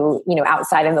to, you know,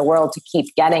 outside in the world to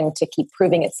keep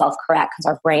proving itself correct, because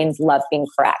our brains love being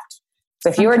correct. So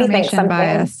if you already think something,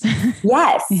 bias.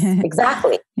 Yes,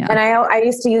 exactly. Yeah. And I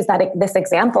used to use this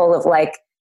example of like,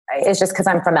 it's just because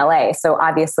I'm from LA. So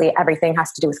obviously everything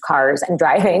has to do with cars and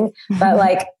driving. But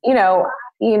like, you know,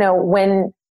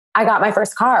 when I got my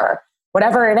first car,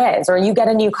 whatever it is, or you get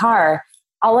a new car,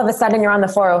 all of a sudden you're on the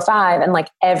 405 and like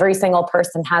every single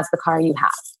person has the car you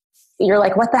have. You're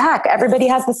like, what the heck? Everybody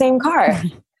has the same car.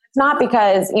 It's It's not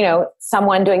because,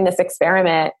 someone doing this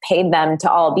experiment paid them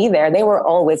to all be there. They were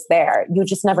always there. You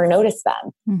just never noticed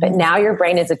them. Mm-hmm. But now your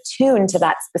brain is attuned to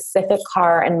that specific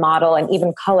car and model and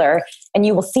even color, and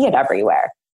you will see it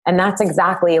everywhere. And that's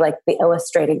exactly like the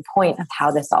illustrating point of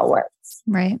how this all works.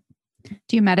 Right.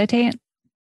 Do you meditate?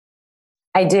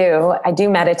 I do. I do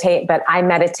meditate, but I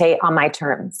meditate on my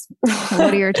terms.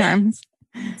 What are your terms?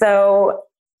 So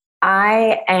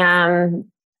I'm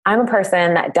a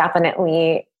person that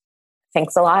definitely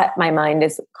thinks a lot. My mind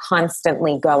is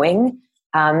constantly going,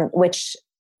 which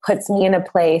puts me in a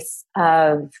place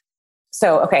of,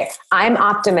 I'm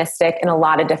optimistic in a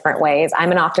lot of different ways.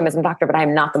 I'm an optimism doctor, but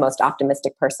I'm not the most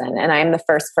optimistic person. And I'm the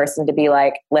first person to be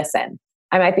like, listen,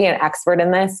 I might be an expert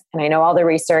in this and I know all the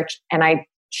research and I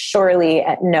surely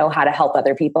know how to help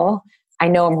other people. I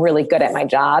know I'm really good at my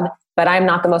job, but I'm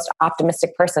not the most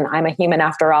optimistic person. I'm a human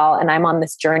after all, and I'm on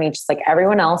this journey just like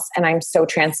everyone else. And I'm so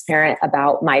transparent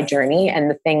about my journey and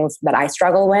the things that I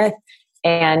struggle with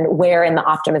and where in the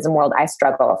optimism world I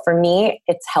struggle. For me,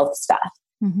 it's health stuff.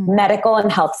 Mm-hmm. Medical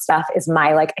and health stuff is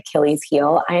my like Achilles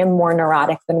heel. I am more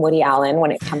neurotic than Woody Allen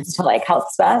when it comes to like health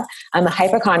stuff. I'm a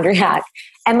hypochondriac.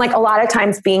 And like a lot of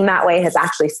times being that way has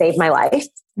actually saved my life.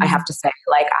 Mm-hmm. I have to say,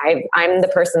 like I'm the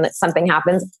person that something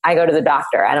happens, I go to the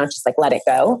doctor. I don't just like let it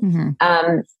go.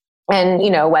 Mm-hmm.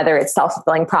 And whether it's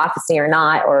self-fulfilling prophecy or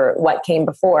not, or what came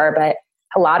before, but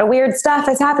a lot of weird stuff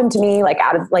has happened to me. Like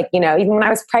out of like, even when I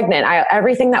was pregnant,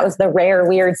 everything that was the rare,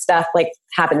 weird stuff like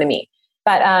happened to me.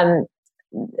 But,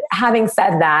 having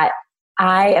said that,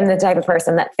 I am the type of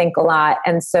person that think a lot.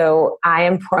 And so I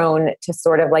am prone to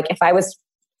sort of like, if I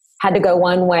had to go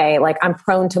one way, like I'm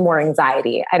prone to more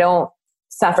anxiety. I don't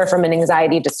suffer from an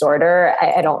anxiety disorder.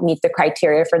 I don't meet the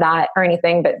criteria for that or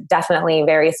anything, but definitely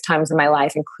various times in my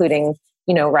life, including,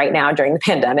 right now during the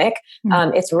pandemic,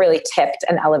 it's really tipped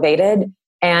and elevated.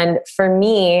 And for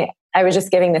me, I was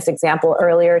just giving this example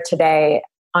earlier today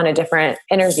on a different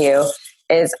interview,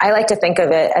 is I like to think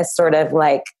of it as sort of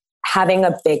like having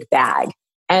a big bag.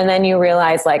 And then you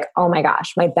realize like, oh my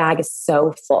gosh, my bag is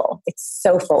so full. It's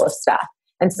so full of stuff.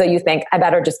 And so you think, I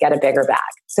better just get a bigger bag.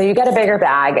 So you get a bigger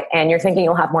bag and you're thinking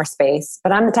you'll have more space.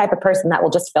 But I'm the type of person that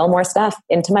will just fill more stuff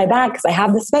into my bag because I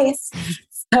have the space.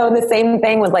 So the same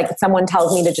thing with like someone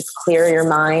tells me to just clear your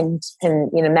mind and,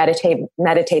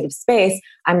 meditative space.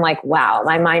 I'm like, wow,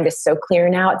 my mind is so clear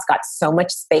now. It's got so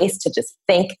much space to just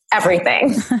think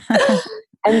everything.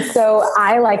 And so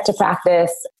I like to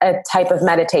practice a type of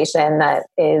meditation that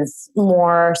is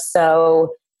more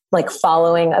so like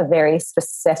following a very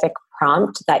specific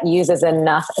prompt that uses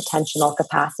enough attentional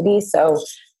capacity. So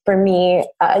for me,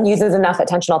 uses enough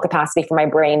attentional capacity for my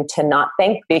brain to not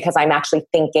think because I'm actually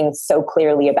thinking so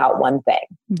clearly about one thing.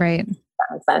 Right. That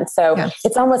makes sense. So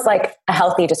It's almost like a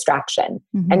healthy distraction.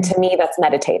 Mm-hmm. And to me, that's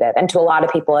meditative. And to a lot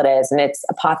of people it is. And it's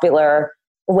a popular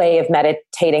way of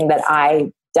meditating that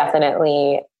I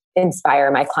definitely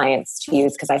inspire my clients to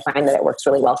use because I find that it works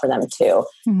really well for them too.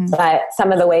 Mm-hmm. But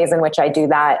some of the ways in which I do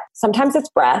that, sometimes it's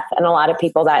breath. And a lot of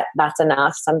people that's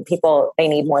enough. Some people, they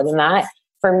need more than that.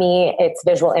 For me, it's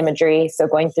visual imagery. So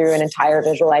going through an entire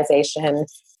visualization,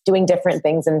 doing different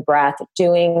things in breath,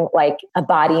 doing like a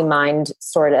body mind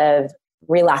sort of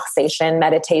relaxation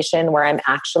meditation where I'm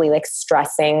actually like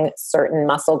stressing certain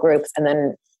muscle groups and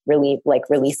then really like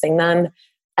releasing them.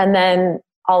 And then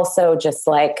also just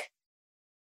like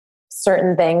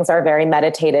certain things are very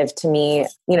meditative to me,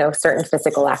 certain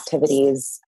physical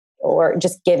activities, or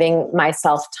just giving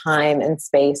myself time and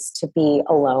space to be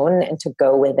alone and to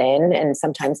go within. And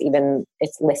sometimes even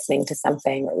it's listening to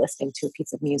something or listening to a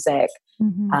piece of music,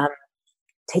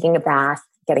 taking a bath,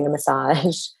 getting a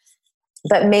massage.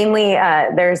 But mainly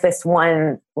there's this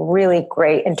one really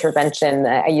great intervention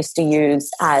that I used to use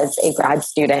as a grad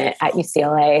student at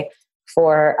UCLA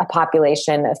for a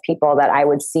population of people that I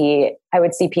would see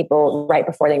people right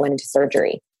before they went into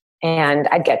surgery. And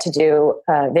I'd get to do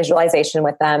a visualization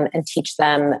with them and teach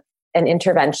them an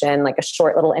intervention, like a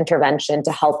short little intervention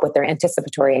to help with their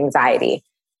anticipatory anxiety.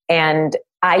 And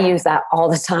I use that all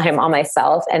the time on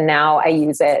myself. And now I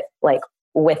use it like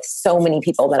with so many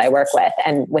people that I work with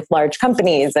and with large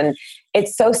companies. And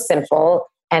it's so simple.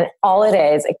 And all it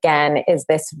is, again, is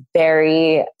this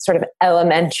very sort of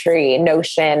elementary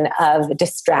notion of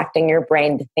distracting your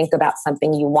brain to think about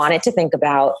something you want it to think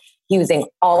about, using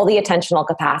all the attentional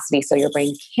capacity so your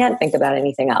brain can't think about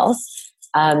anything else.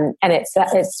 And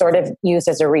it's sort of used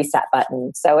as a reset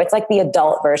button. So it's like the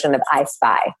adult version of I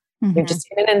Spy. Mm-hmm. You're just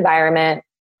in an environment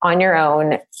on your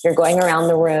own. You're going around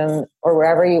the room or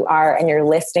wherever you are and you're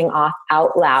listing off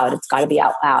out loud. It's got to be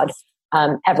out loud.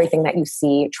 Everything that you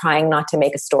see, trying not to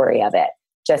make a story of it,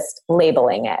 just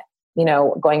labeling it.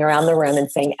 going around the room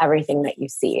and saying everything that you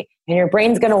see. And your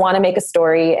brain's going to want to make a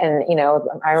story. And,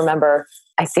 I remember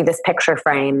I see this picture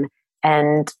frame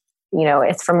and,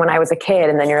 it's from when I was a kid.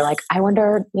 And then you're like, I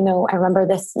wonder, I remember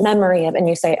this memory of, and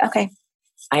you say, okay,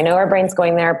 I know our brain's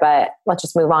going there, but let's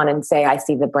just move on and say, I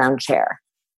see the brown chair.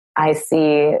 I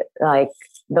see like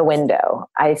the window.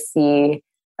 I see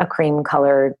a cream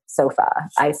colored sofa.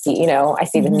 I see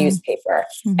the newspaper.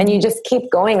 And you just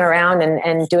keep going around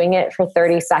and doing it for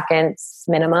 30 seconds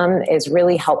minimum is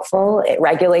really helpful. It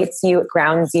regulates you, it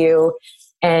grounds you,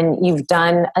 and you've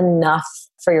done enough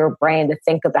for your brain to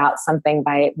think about something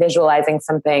by visualizing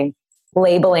something,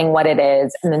 labeling what it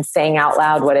is, and then saying out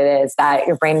loud what it is, that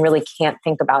your brain really can't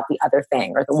think about the other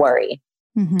thing or the worry.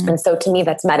 And so to me,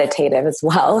 that's meditative as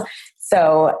well.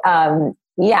 So,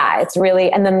 it's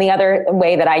really, and then the other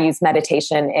way that I use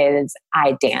meditation is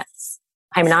I dance.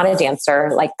 I'm not a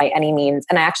dancer, like by any means.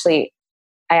 And I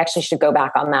actually should go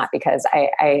back on that because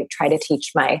I try to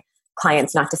teach my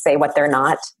clients not to say what they're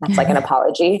not. That's like an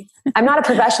apology. I'm not a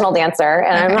professional dancer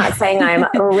and I'm not saying I'm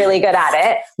really good at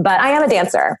it, but I am a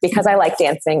dancer because I like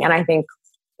dancing. And I think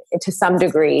to some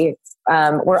degree,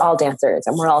 we're all dancers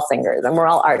and we're all singers and we're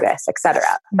all artists, etc.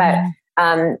 But,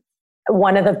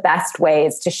 one of the best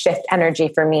ways to shift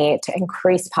energy for me, to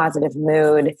increase positive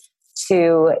mood,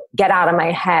 to get out of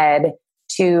my head,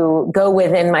 to go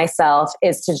within myself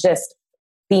is to just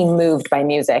be moved by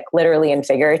music, literally and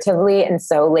figuratively. And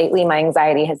so lately my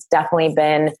anxiety has definitely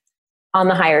been on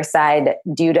the higher side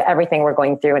due to everything we're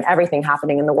going through and everything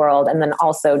happening in the world. And then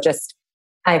also just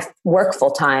I work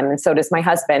full time and so does my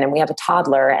husband, and we have a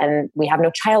toddler and we have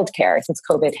no childcare since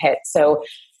COVID hit. So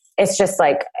it's just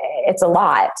like, it's a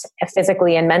lot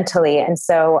physically and mentally. And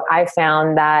so I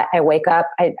found that I wake up,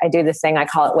 I do this thing, I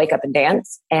call it wake up and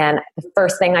dance. And the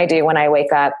first thing I do when I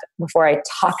wake up, before I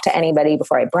talk to anybody,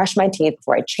 before I brush my teeth,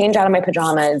 before I change out of my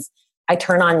pajamas, I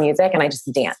turn on music and I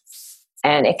just dance.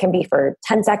 And it can be for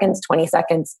 10 seconds, 20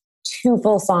 seconds, 2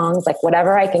 full songs, like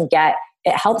whatever I can get,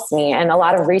 it helps me. And a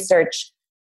lot of research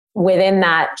within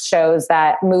that shows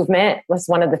that movement was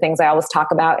one of the things I always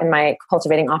talk about in my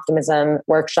Cultivating Optimism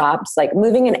workshops. Like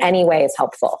moving in any way is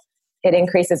helpful. It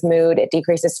increases mood, it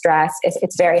decreases stress.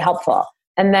 It's very helpful.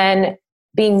 And then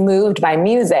being moved by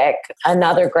music,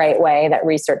 another great way that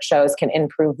research shows can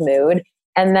improve mood.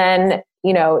 And then,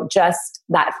 just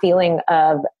that feeling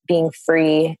of being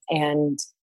free and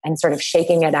sort of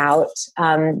shaking it out.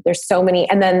 There's so many,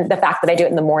 and then the fact that I do it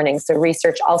in the morning. So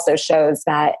research also shows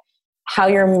that how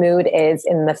your mood is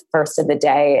in the first of the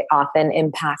day often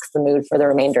impacts the mood for the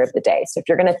remainder of the day. So if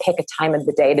you're going to pick a time of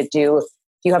the day to do, if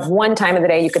you have one time of the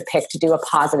day you could pick to do a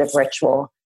positive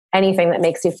ritual, anything that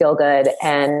makes you feel good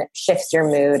and shifts your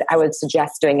mood, I would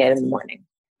suggest doing it in the morning.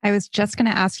 I was just going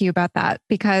to ask you about that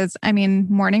because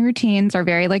morning routines are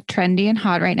very like trendy and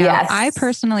hot right now. Yes. I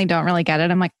personally don't really get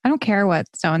it. I'm like, I don't care what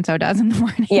so-and-so does in the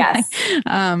morning. Yes.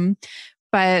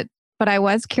 But I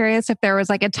was curious if there was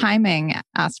like a timing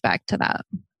aspect to that.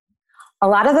 A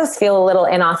lot of those feel a little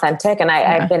inauthentic. And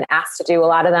I've been asked to do a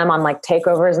lot of them on like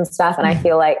takeovers and stuff. And I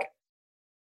feel like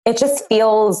it just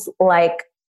feels like,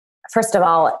 first of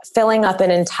all, filling up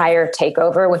an entire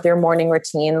takeover with your morning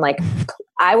routine. Like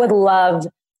I would love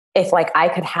if like I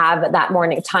could have that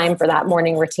morning time for that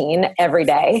morning routine every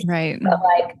day. Right. But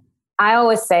like, I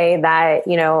always say that,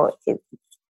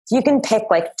 you can pick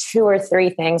like 2 or 3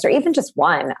 things, or even just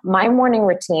one. My morning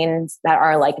routines that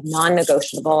are like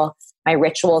non-negotiable, my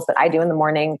rituals that I do in the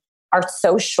morning are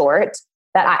so short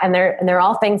that they're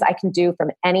all things I can do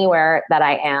from anywhere that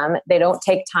I am. They don't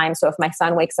take time. So if my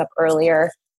son wakes up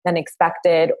earlier than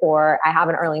expected, or I have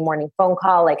an early morning phone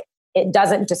call, like it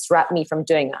doesn't disrupt me from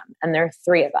doing them. And there are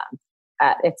 3 of them.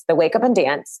 It's the wake up and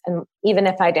dance. And even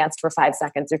if I danced for 5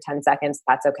 seconds or 10 seconds,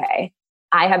 that's okay.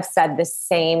 I have said the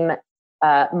same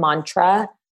mantra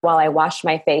while I wash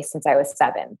my face since I was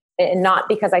 7. And not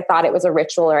because I thought it was a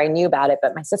ritual or I knew about it,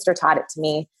 but my sister taught it to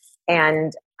me.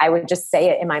 And I would just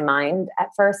say it in my mind at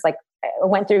first. Like I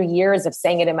went through years of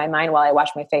saying it in my mind while I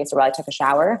washed my face or while I took a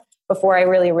shower before I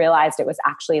really realized it was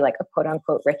actually like a quote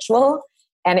unquote ritual.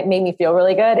 And it made me feel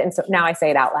really good. And so now I say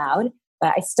it out loud,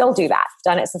 but I still do that.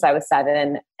 Done it since I was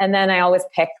 7. And then I always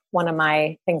pick one of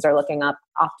my things, or looking up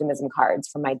optimism cards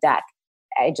from my deck.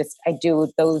 I do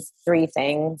those 3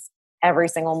 things every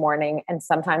single morning. And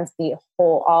sometimes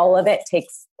all of it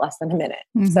takes less than a minute.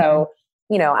 Mm-hmm. So,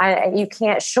 you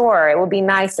can't, it would be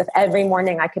nice if every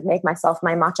morning I could make myself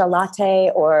my matcha latte,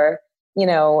 or,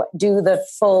 do the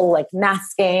full like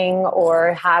masking,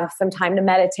 or have some time to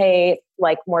meditate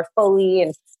like more fully,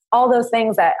 and all those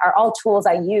things that are all tools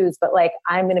I use. But like,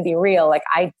 I'm going to be real. Like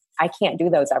I can't do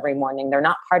those every morning. They're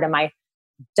not part of my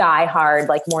die hard,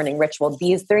 like morning ritual.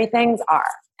 These 3 things are,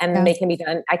 and they can be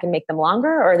done. I can make them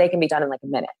longer, or they can be done in like a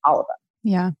minute, all of them.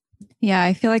 Yeah. Yeah.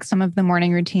 I feel like some of the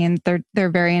morning routines, they're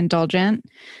very indulgent.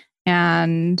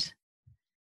 And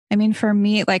I mean, for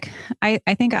me, like, I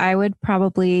think I would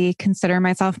probably consider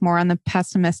myself more on the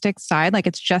pessimistic side. Like,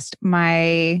 it's just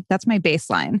that's my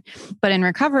baseline. But in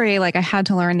recovery, like, I had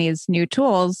to learn these new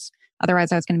tools.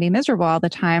 Otherwise I was going to be miserable all the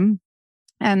time.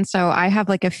 And so I have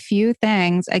like a few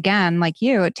things, again, like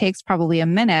you, it takes probably a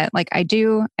minute. Like I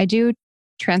do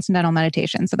transcendental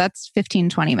meditation. So that's 15,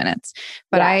 20 minutes.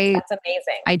 But that's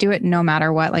amazing. I do it no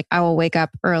matter what. Like I will wake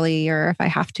up early or if I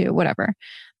have to, whatever,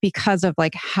 because of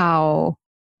like how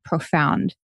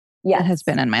profound it has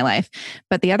been in my life.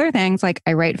 But the other things, like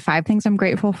I write 5 things I'm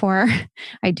grateful for.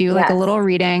 I do like a little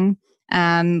reading.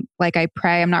 Like I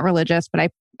pray. I'm not religious, but I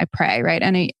pray, right?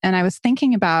 And I was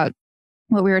thinking about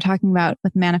what we were talking about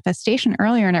with manifestation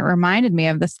earlier, and it reminded me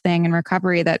of this thing in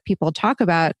recovery that people talk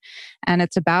about, and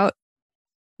it's about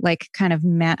like kind of,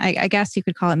 I guess you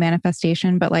could call it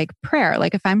manifestation, but like prayer.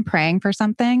 Like if I'm praying for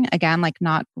something, again, like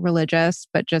not religious,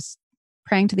 but just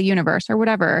praying to the universe or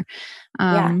whatever,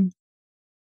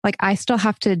 like I still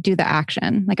have to do the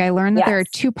action. Like I learned that there are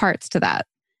 2 parts to that.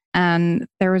 And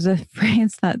there was a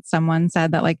phrase that someone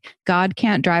said that like, God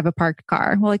can't drive a parked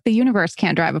car. Well, like the universe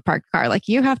can't drive a parked car. Like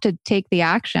you have to take the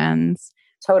actions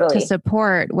to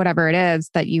support whatever it is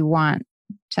that you want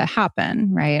to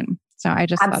happen. Right. So I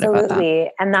just thought about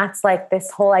that. And that's like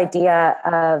this whole idea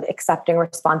of accepting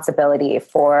responsibility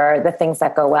for the things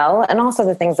that go well and also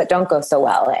the things that don't go so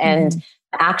well. And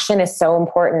action is so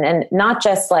important. And not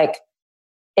just like,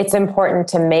 it's important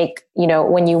to make,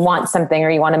 when you want something or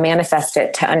you want to manifest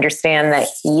it, to understand that,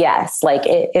 yes, like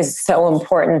it is so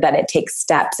important that it takes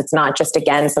steps. It's not just,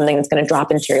 again, something that's going to drop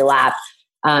into your lap.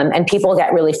 And people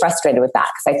get really frustrated with that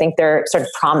because I think they're sort of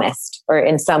promised, or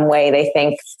in some way they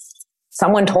think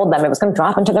someone told them it was going to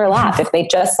drop into their lap if they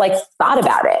just like thought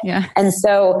about it. Yeah. And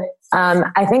so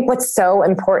I think what's so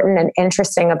important and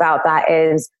interesting about that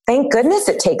is, thank goodness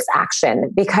it takes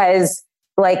action, because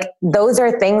like those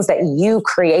are things that you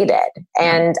created.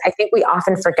 And I think we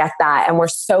often forget that. And we're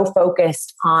so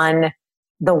focused on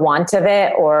the want of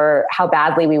it or how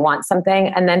badly we want something.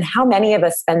 And then how many of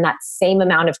us spend that same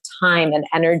amount of time and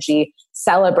energy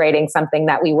celebrating something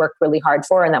that we worked really hard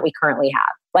for and that we currently have.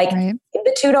 Like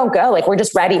the 2 don't go. Like we're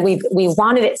just ready. We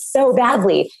wanted it so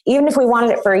badly, even if we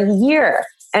wanted it for a year,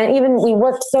 and even we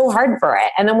worked so hard for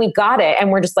it, and then we got it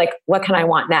and we're just like, what can I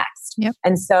want next? Yep.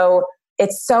 And so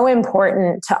it's so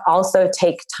important to also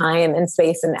take time and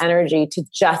space and energy to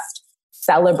just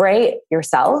celebrate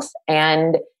yourself.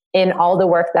 And in all the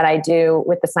work that I do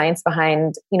with the science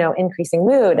behind, increasing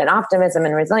mood and optimism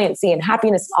and resiliency and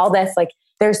happiness, all this, like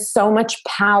there's so much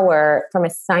power from a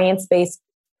science-based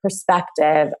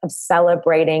perspective of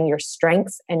celebrating your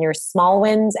strengths and your small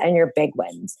wins and your big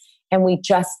wins. And we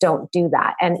just don't do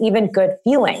that. And even good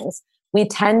feelings, we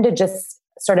tend to just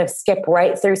sort of skip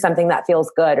right through something that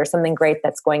feels good or something great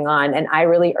that's going on. And I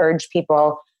really urge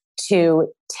people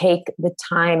to take the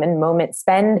time and moment,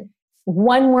 spend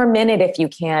 1 more minute if you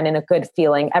can in a good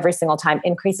feeling every single time.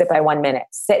 Increase it by 1 minute.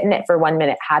 Sit in it for 1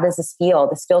 minute. How does this feel?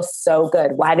 This feels so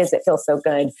good. Why does it feel so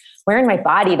good? Where in my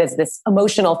body does this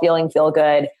emotional feeling feel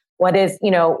good? What is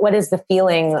the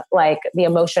feeling like, the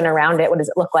emotion around it? What does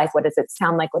it look like? What does it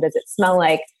sound like? What does it smell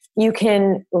like? You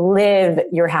can live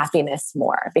your happiness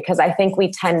more, because I think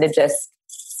we tend to just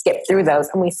skip through those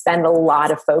and we spend a lot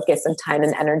of focus and time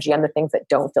and energy on the things that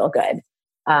don't feel good.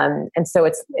 And so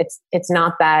it's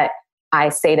not that I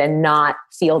say to not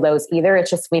feel those either. It's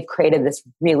just we've created this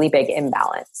really big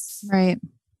imbalance. Right.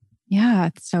 Yeah,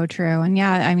 it's so true. And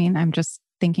yeah, I mean, I'm just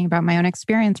thinking about my own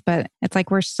experience, but it's like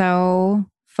we're so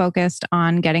focused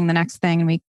on getting the next thing, and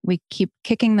we keep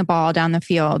kicking the ball down the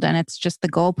field, and it's just the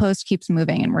goalpost keeps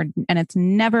moving, and it's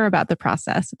never about the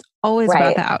process. It's always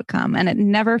about the outcome, and it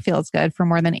never feels good for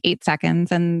more than 8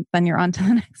 seconds, and then you're on to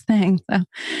the next thing.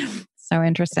 So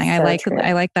interesting. I like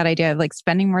that idea of like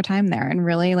spending more time there and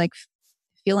really like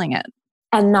feeling it.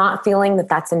 And not feeling that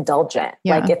that's indulgent.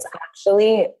 Yeah. Like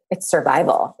it's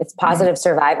survival. It's positive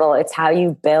survival. It's how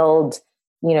you build,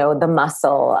 the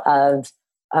muscle of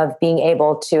being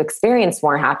able to experience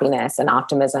more happiness and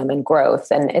optimism and growth.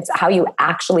 And it's how you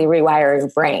actually rewire your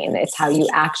brain. It's how you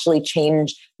actually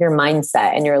change your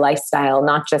mindset and your lifestyle,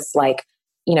 not just like,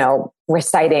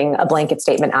 reciting a blanket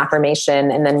statement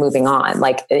affirmation and then moving on.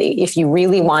 Like if you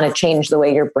really want to change the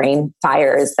way your brain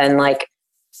fires, then like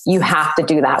you have to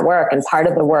do that work. And part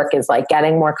of the work is like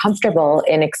getting more comfortable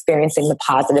in experiencing the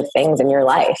positive things in your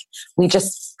life.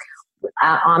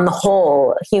 on the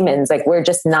whole, humans, like we're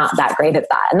just not that great at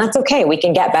that. And that's okay. We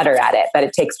can get better at it, but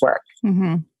it takes work.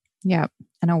 Mm-hmm. Yep.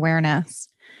 And awareness.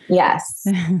 Yes.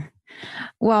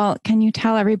 Well, can you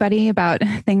tell everybody about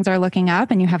Things Are Looking Up,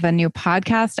 and you have a new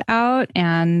podcast out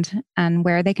and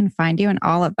where they can find you and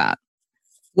all of that?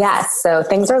 Yes. So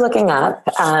Things Are Looking Up.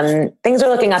 Things Are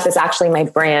Looking Up is actually my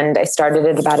brand. I started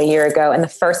it about a year ago. And the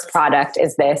first product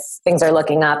is this Things Are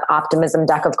Looking Up Optimism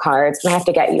deck of cards. And I have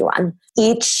to get you one.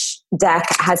 Each deck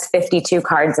has 52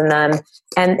 cards in them.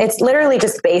 And it's literally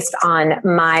just based on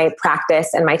my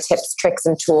practice and my tips, tricks,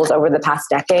 and tools over the past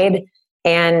decade.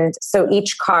 And so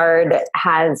each card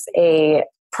has a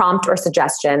prompt or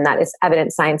suggestion that is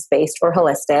evidence science-based or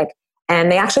holistic.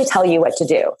 And they actually tell you what to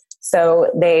do.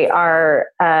 So they are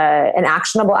an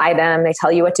actionable item. They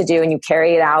tell you what to do and you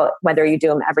carry it out, whether you do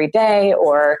them every day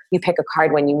or you pick a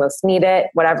card when you most need it,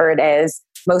 whatever it is.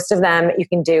 Most of them you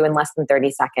can do in less than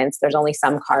 30 seconds. There's only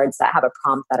some cards that have a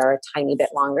prompt that are a tiny bit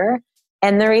longer.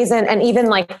 And the reason, and even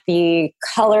like the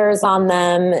colors on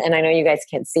them, and I know you guys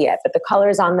can't see it, but the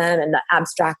colors on them and the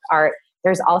abstract art,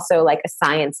 there's also like a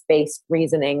science-based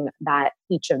reasoning that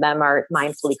each of them are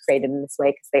mindfully created in this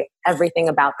way because everything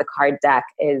about the card deck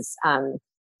is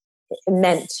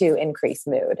meant to increase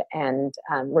mood and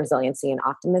resiliency and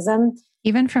optimism.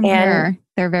 Even from here,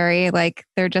 they're very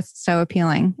they're just so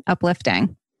appealing,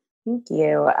 uplifting. Thank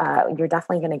you. You're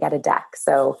definitely going to get a deck.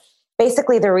 So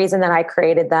basically the reason that I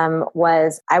created them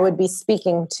was I would be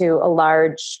speaking to a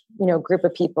large, group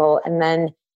of people. And then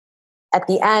at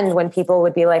the end, when people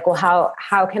would be like, well,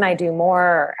 how can I do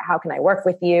more? How can I work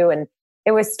with you? And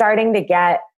it was starting to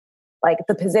get like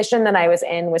the position that I was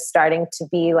in was starting to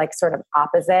be like sort of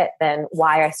opposite than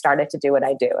why I started to do what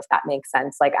I do, if that makes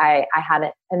sense. Like I had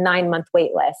a 9-month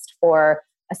wait list for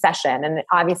a session and it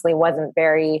obviously wasn't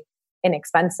very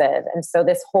inexpensive. And so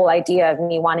this whole idea of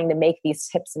me wanting to make these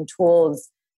tips and tools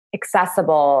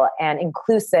accessible and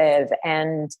inclusive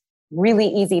and really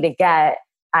easy to get,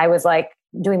 I was like,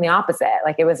 doing the opposite.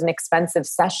 Like it was an expensive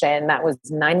session that was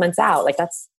 9 months out. Like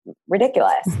that's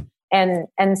ridiculous.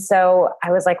 And so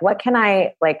I was like, what can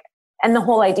I like, and the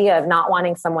whole idea of not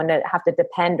wanting someone to have to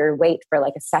depend or wait for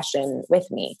like a session with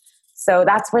me. So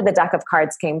that's where the deck of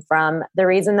cards came from. The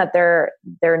reason that they're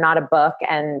not a book,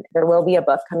 and there will be a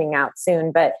book coming out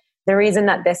soon, but the reason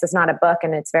that this is not a book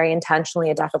and it's very intentionally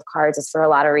a deck of cards is for a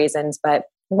lot of reasons. But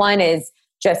one is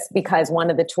just because one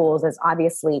of the tools is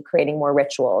obviously creating more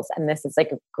rituals. And this is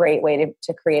like a great way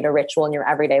to create a ritual in your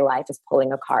everyday life is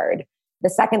pulling a card. The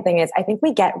second thing is I think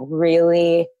we get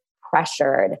really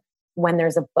pressured when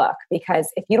there's a book,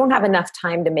 because if you don't have enough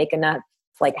time to make enough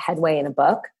like headway in a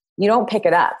book, you don't pick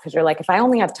it up because you're like, if I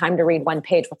only have time to read one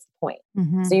page, what's the point?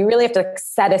 Mm-hmm. So you really have to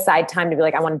set aside time to be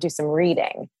like, I want to do some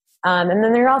reading. And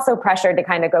then they're also pressured to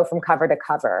kind of go from cover to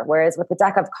cover. Whereas with the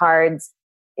deck of cards,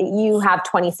 you have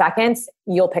 20 seconds,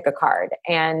 you'll pick a card.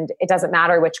 And it doesn't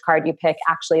matter which card you pick.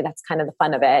 Actually, that's kind of the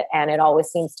fun of it. And it always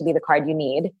seems to be the card you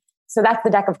need. So that's the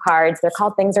deck of cards. They're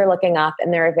called Things Are Looking Up,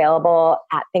 and they're available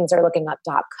at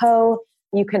thingsareLookingUp.co.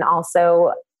 You can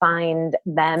also find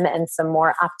them and some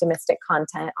more optimistic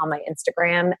content on my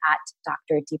Instagram at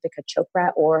Dr. Deepika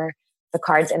Chopra, or the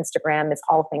card's Instagram is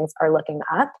All Things Are Looking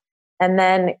Up. And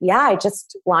then, I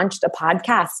just launched a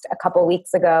podcast a couple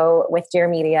weeks ago with Dear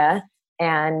Media,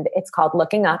 and it's called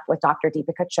Looking Up with Dr.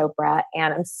 Deepika Chopra.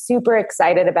 And I'm super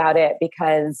excited about it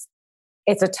because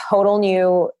it's a total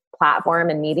new platform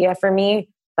and media for me.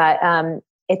 But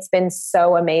it's been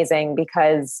so amazing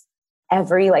because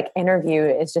every interview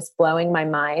is just blowing my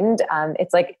mind.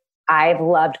 It's like I've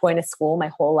loved going to school my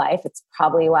whole life. It's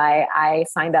probably why I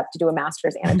signed up to do a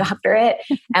master's and a doctorate.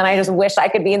 And I just wish I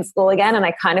could be in school again. And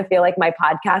I kind of feel like my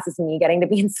podcast is me getting to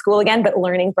be in school again, but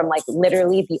learning from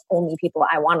literally the only people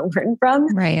I want to learn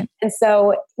from. Right. And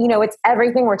so, it's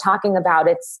everything we're talking about.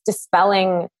 It's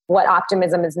dispelling what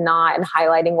optimism is not and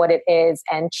highlighting what it is,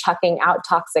 and chucking out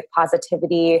toxic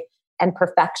positivity and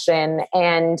perfection,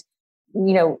 and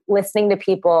listening to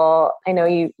people. I know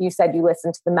you said you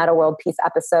listened to the Meta World Peace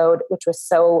episode, which was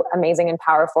so amazing and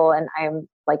powerful. And I'm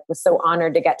was so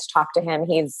honored to get to talk to him.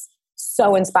 He's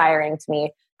so inspiring to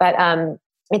me, but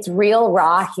it's real,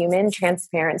 raw, human,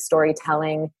 transparent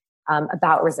storytelling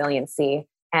about resiliency.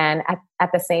 And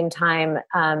at the same time,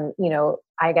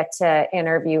 I get to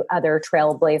interview other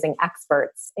trailblazing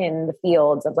experts in the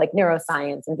fields of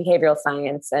neuroscience and behavioral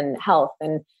science and health,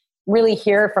 and really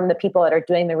hear from the people that are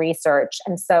doing the research.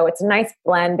 And so it's a nice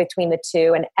blend between the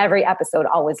two. And every episode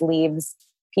always leaves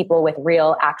people with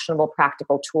real, actionable,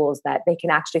 practical tools that they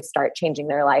can actually start changing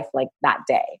their life that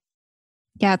day.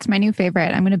 Yeah, it's my new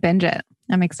favorite. I'm going to binge it.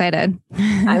 I'm excited.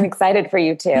 I'm excited for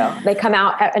you too.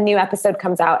 A new episode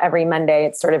comes out every Monday.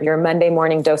 It's sort of your Monday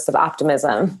morning dose of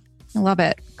optimism. I love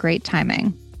it. Great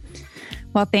timing.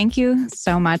 Well, thank you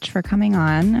so much for coming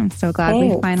on. I'm so glad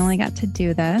we finally got to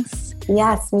do this.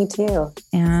 Yes, me too.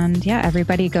 And yeah,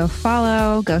 everybody go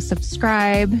follow, go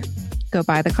subscribe, go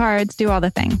buy the cards, do all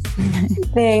the things.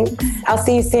 Thanks. I'll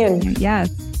see you soon. Yes.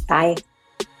 Bye.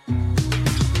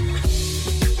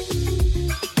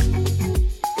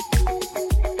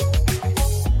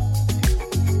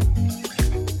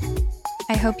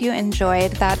 I hope you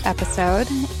enjoyed that episode.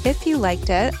 If you liked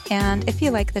it, and if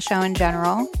you like the show in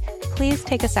general, please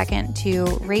take a second to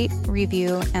rate,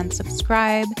 review, and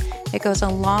subscribe. It goes a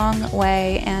long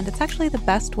way, and it's actually the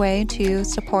best way to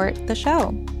support the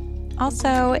show.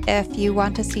 Also, if you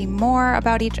want to see more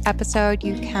about each episode,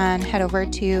 you can head over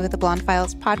to the Blonde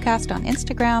Files podcast on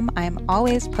Instagram. I'm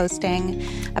always posting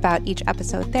about each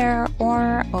episode there,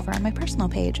 or over on my personal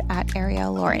page at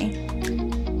Ariel Laurie.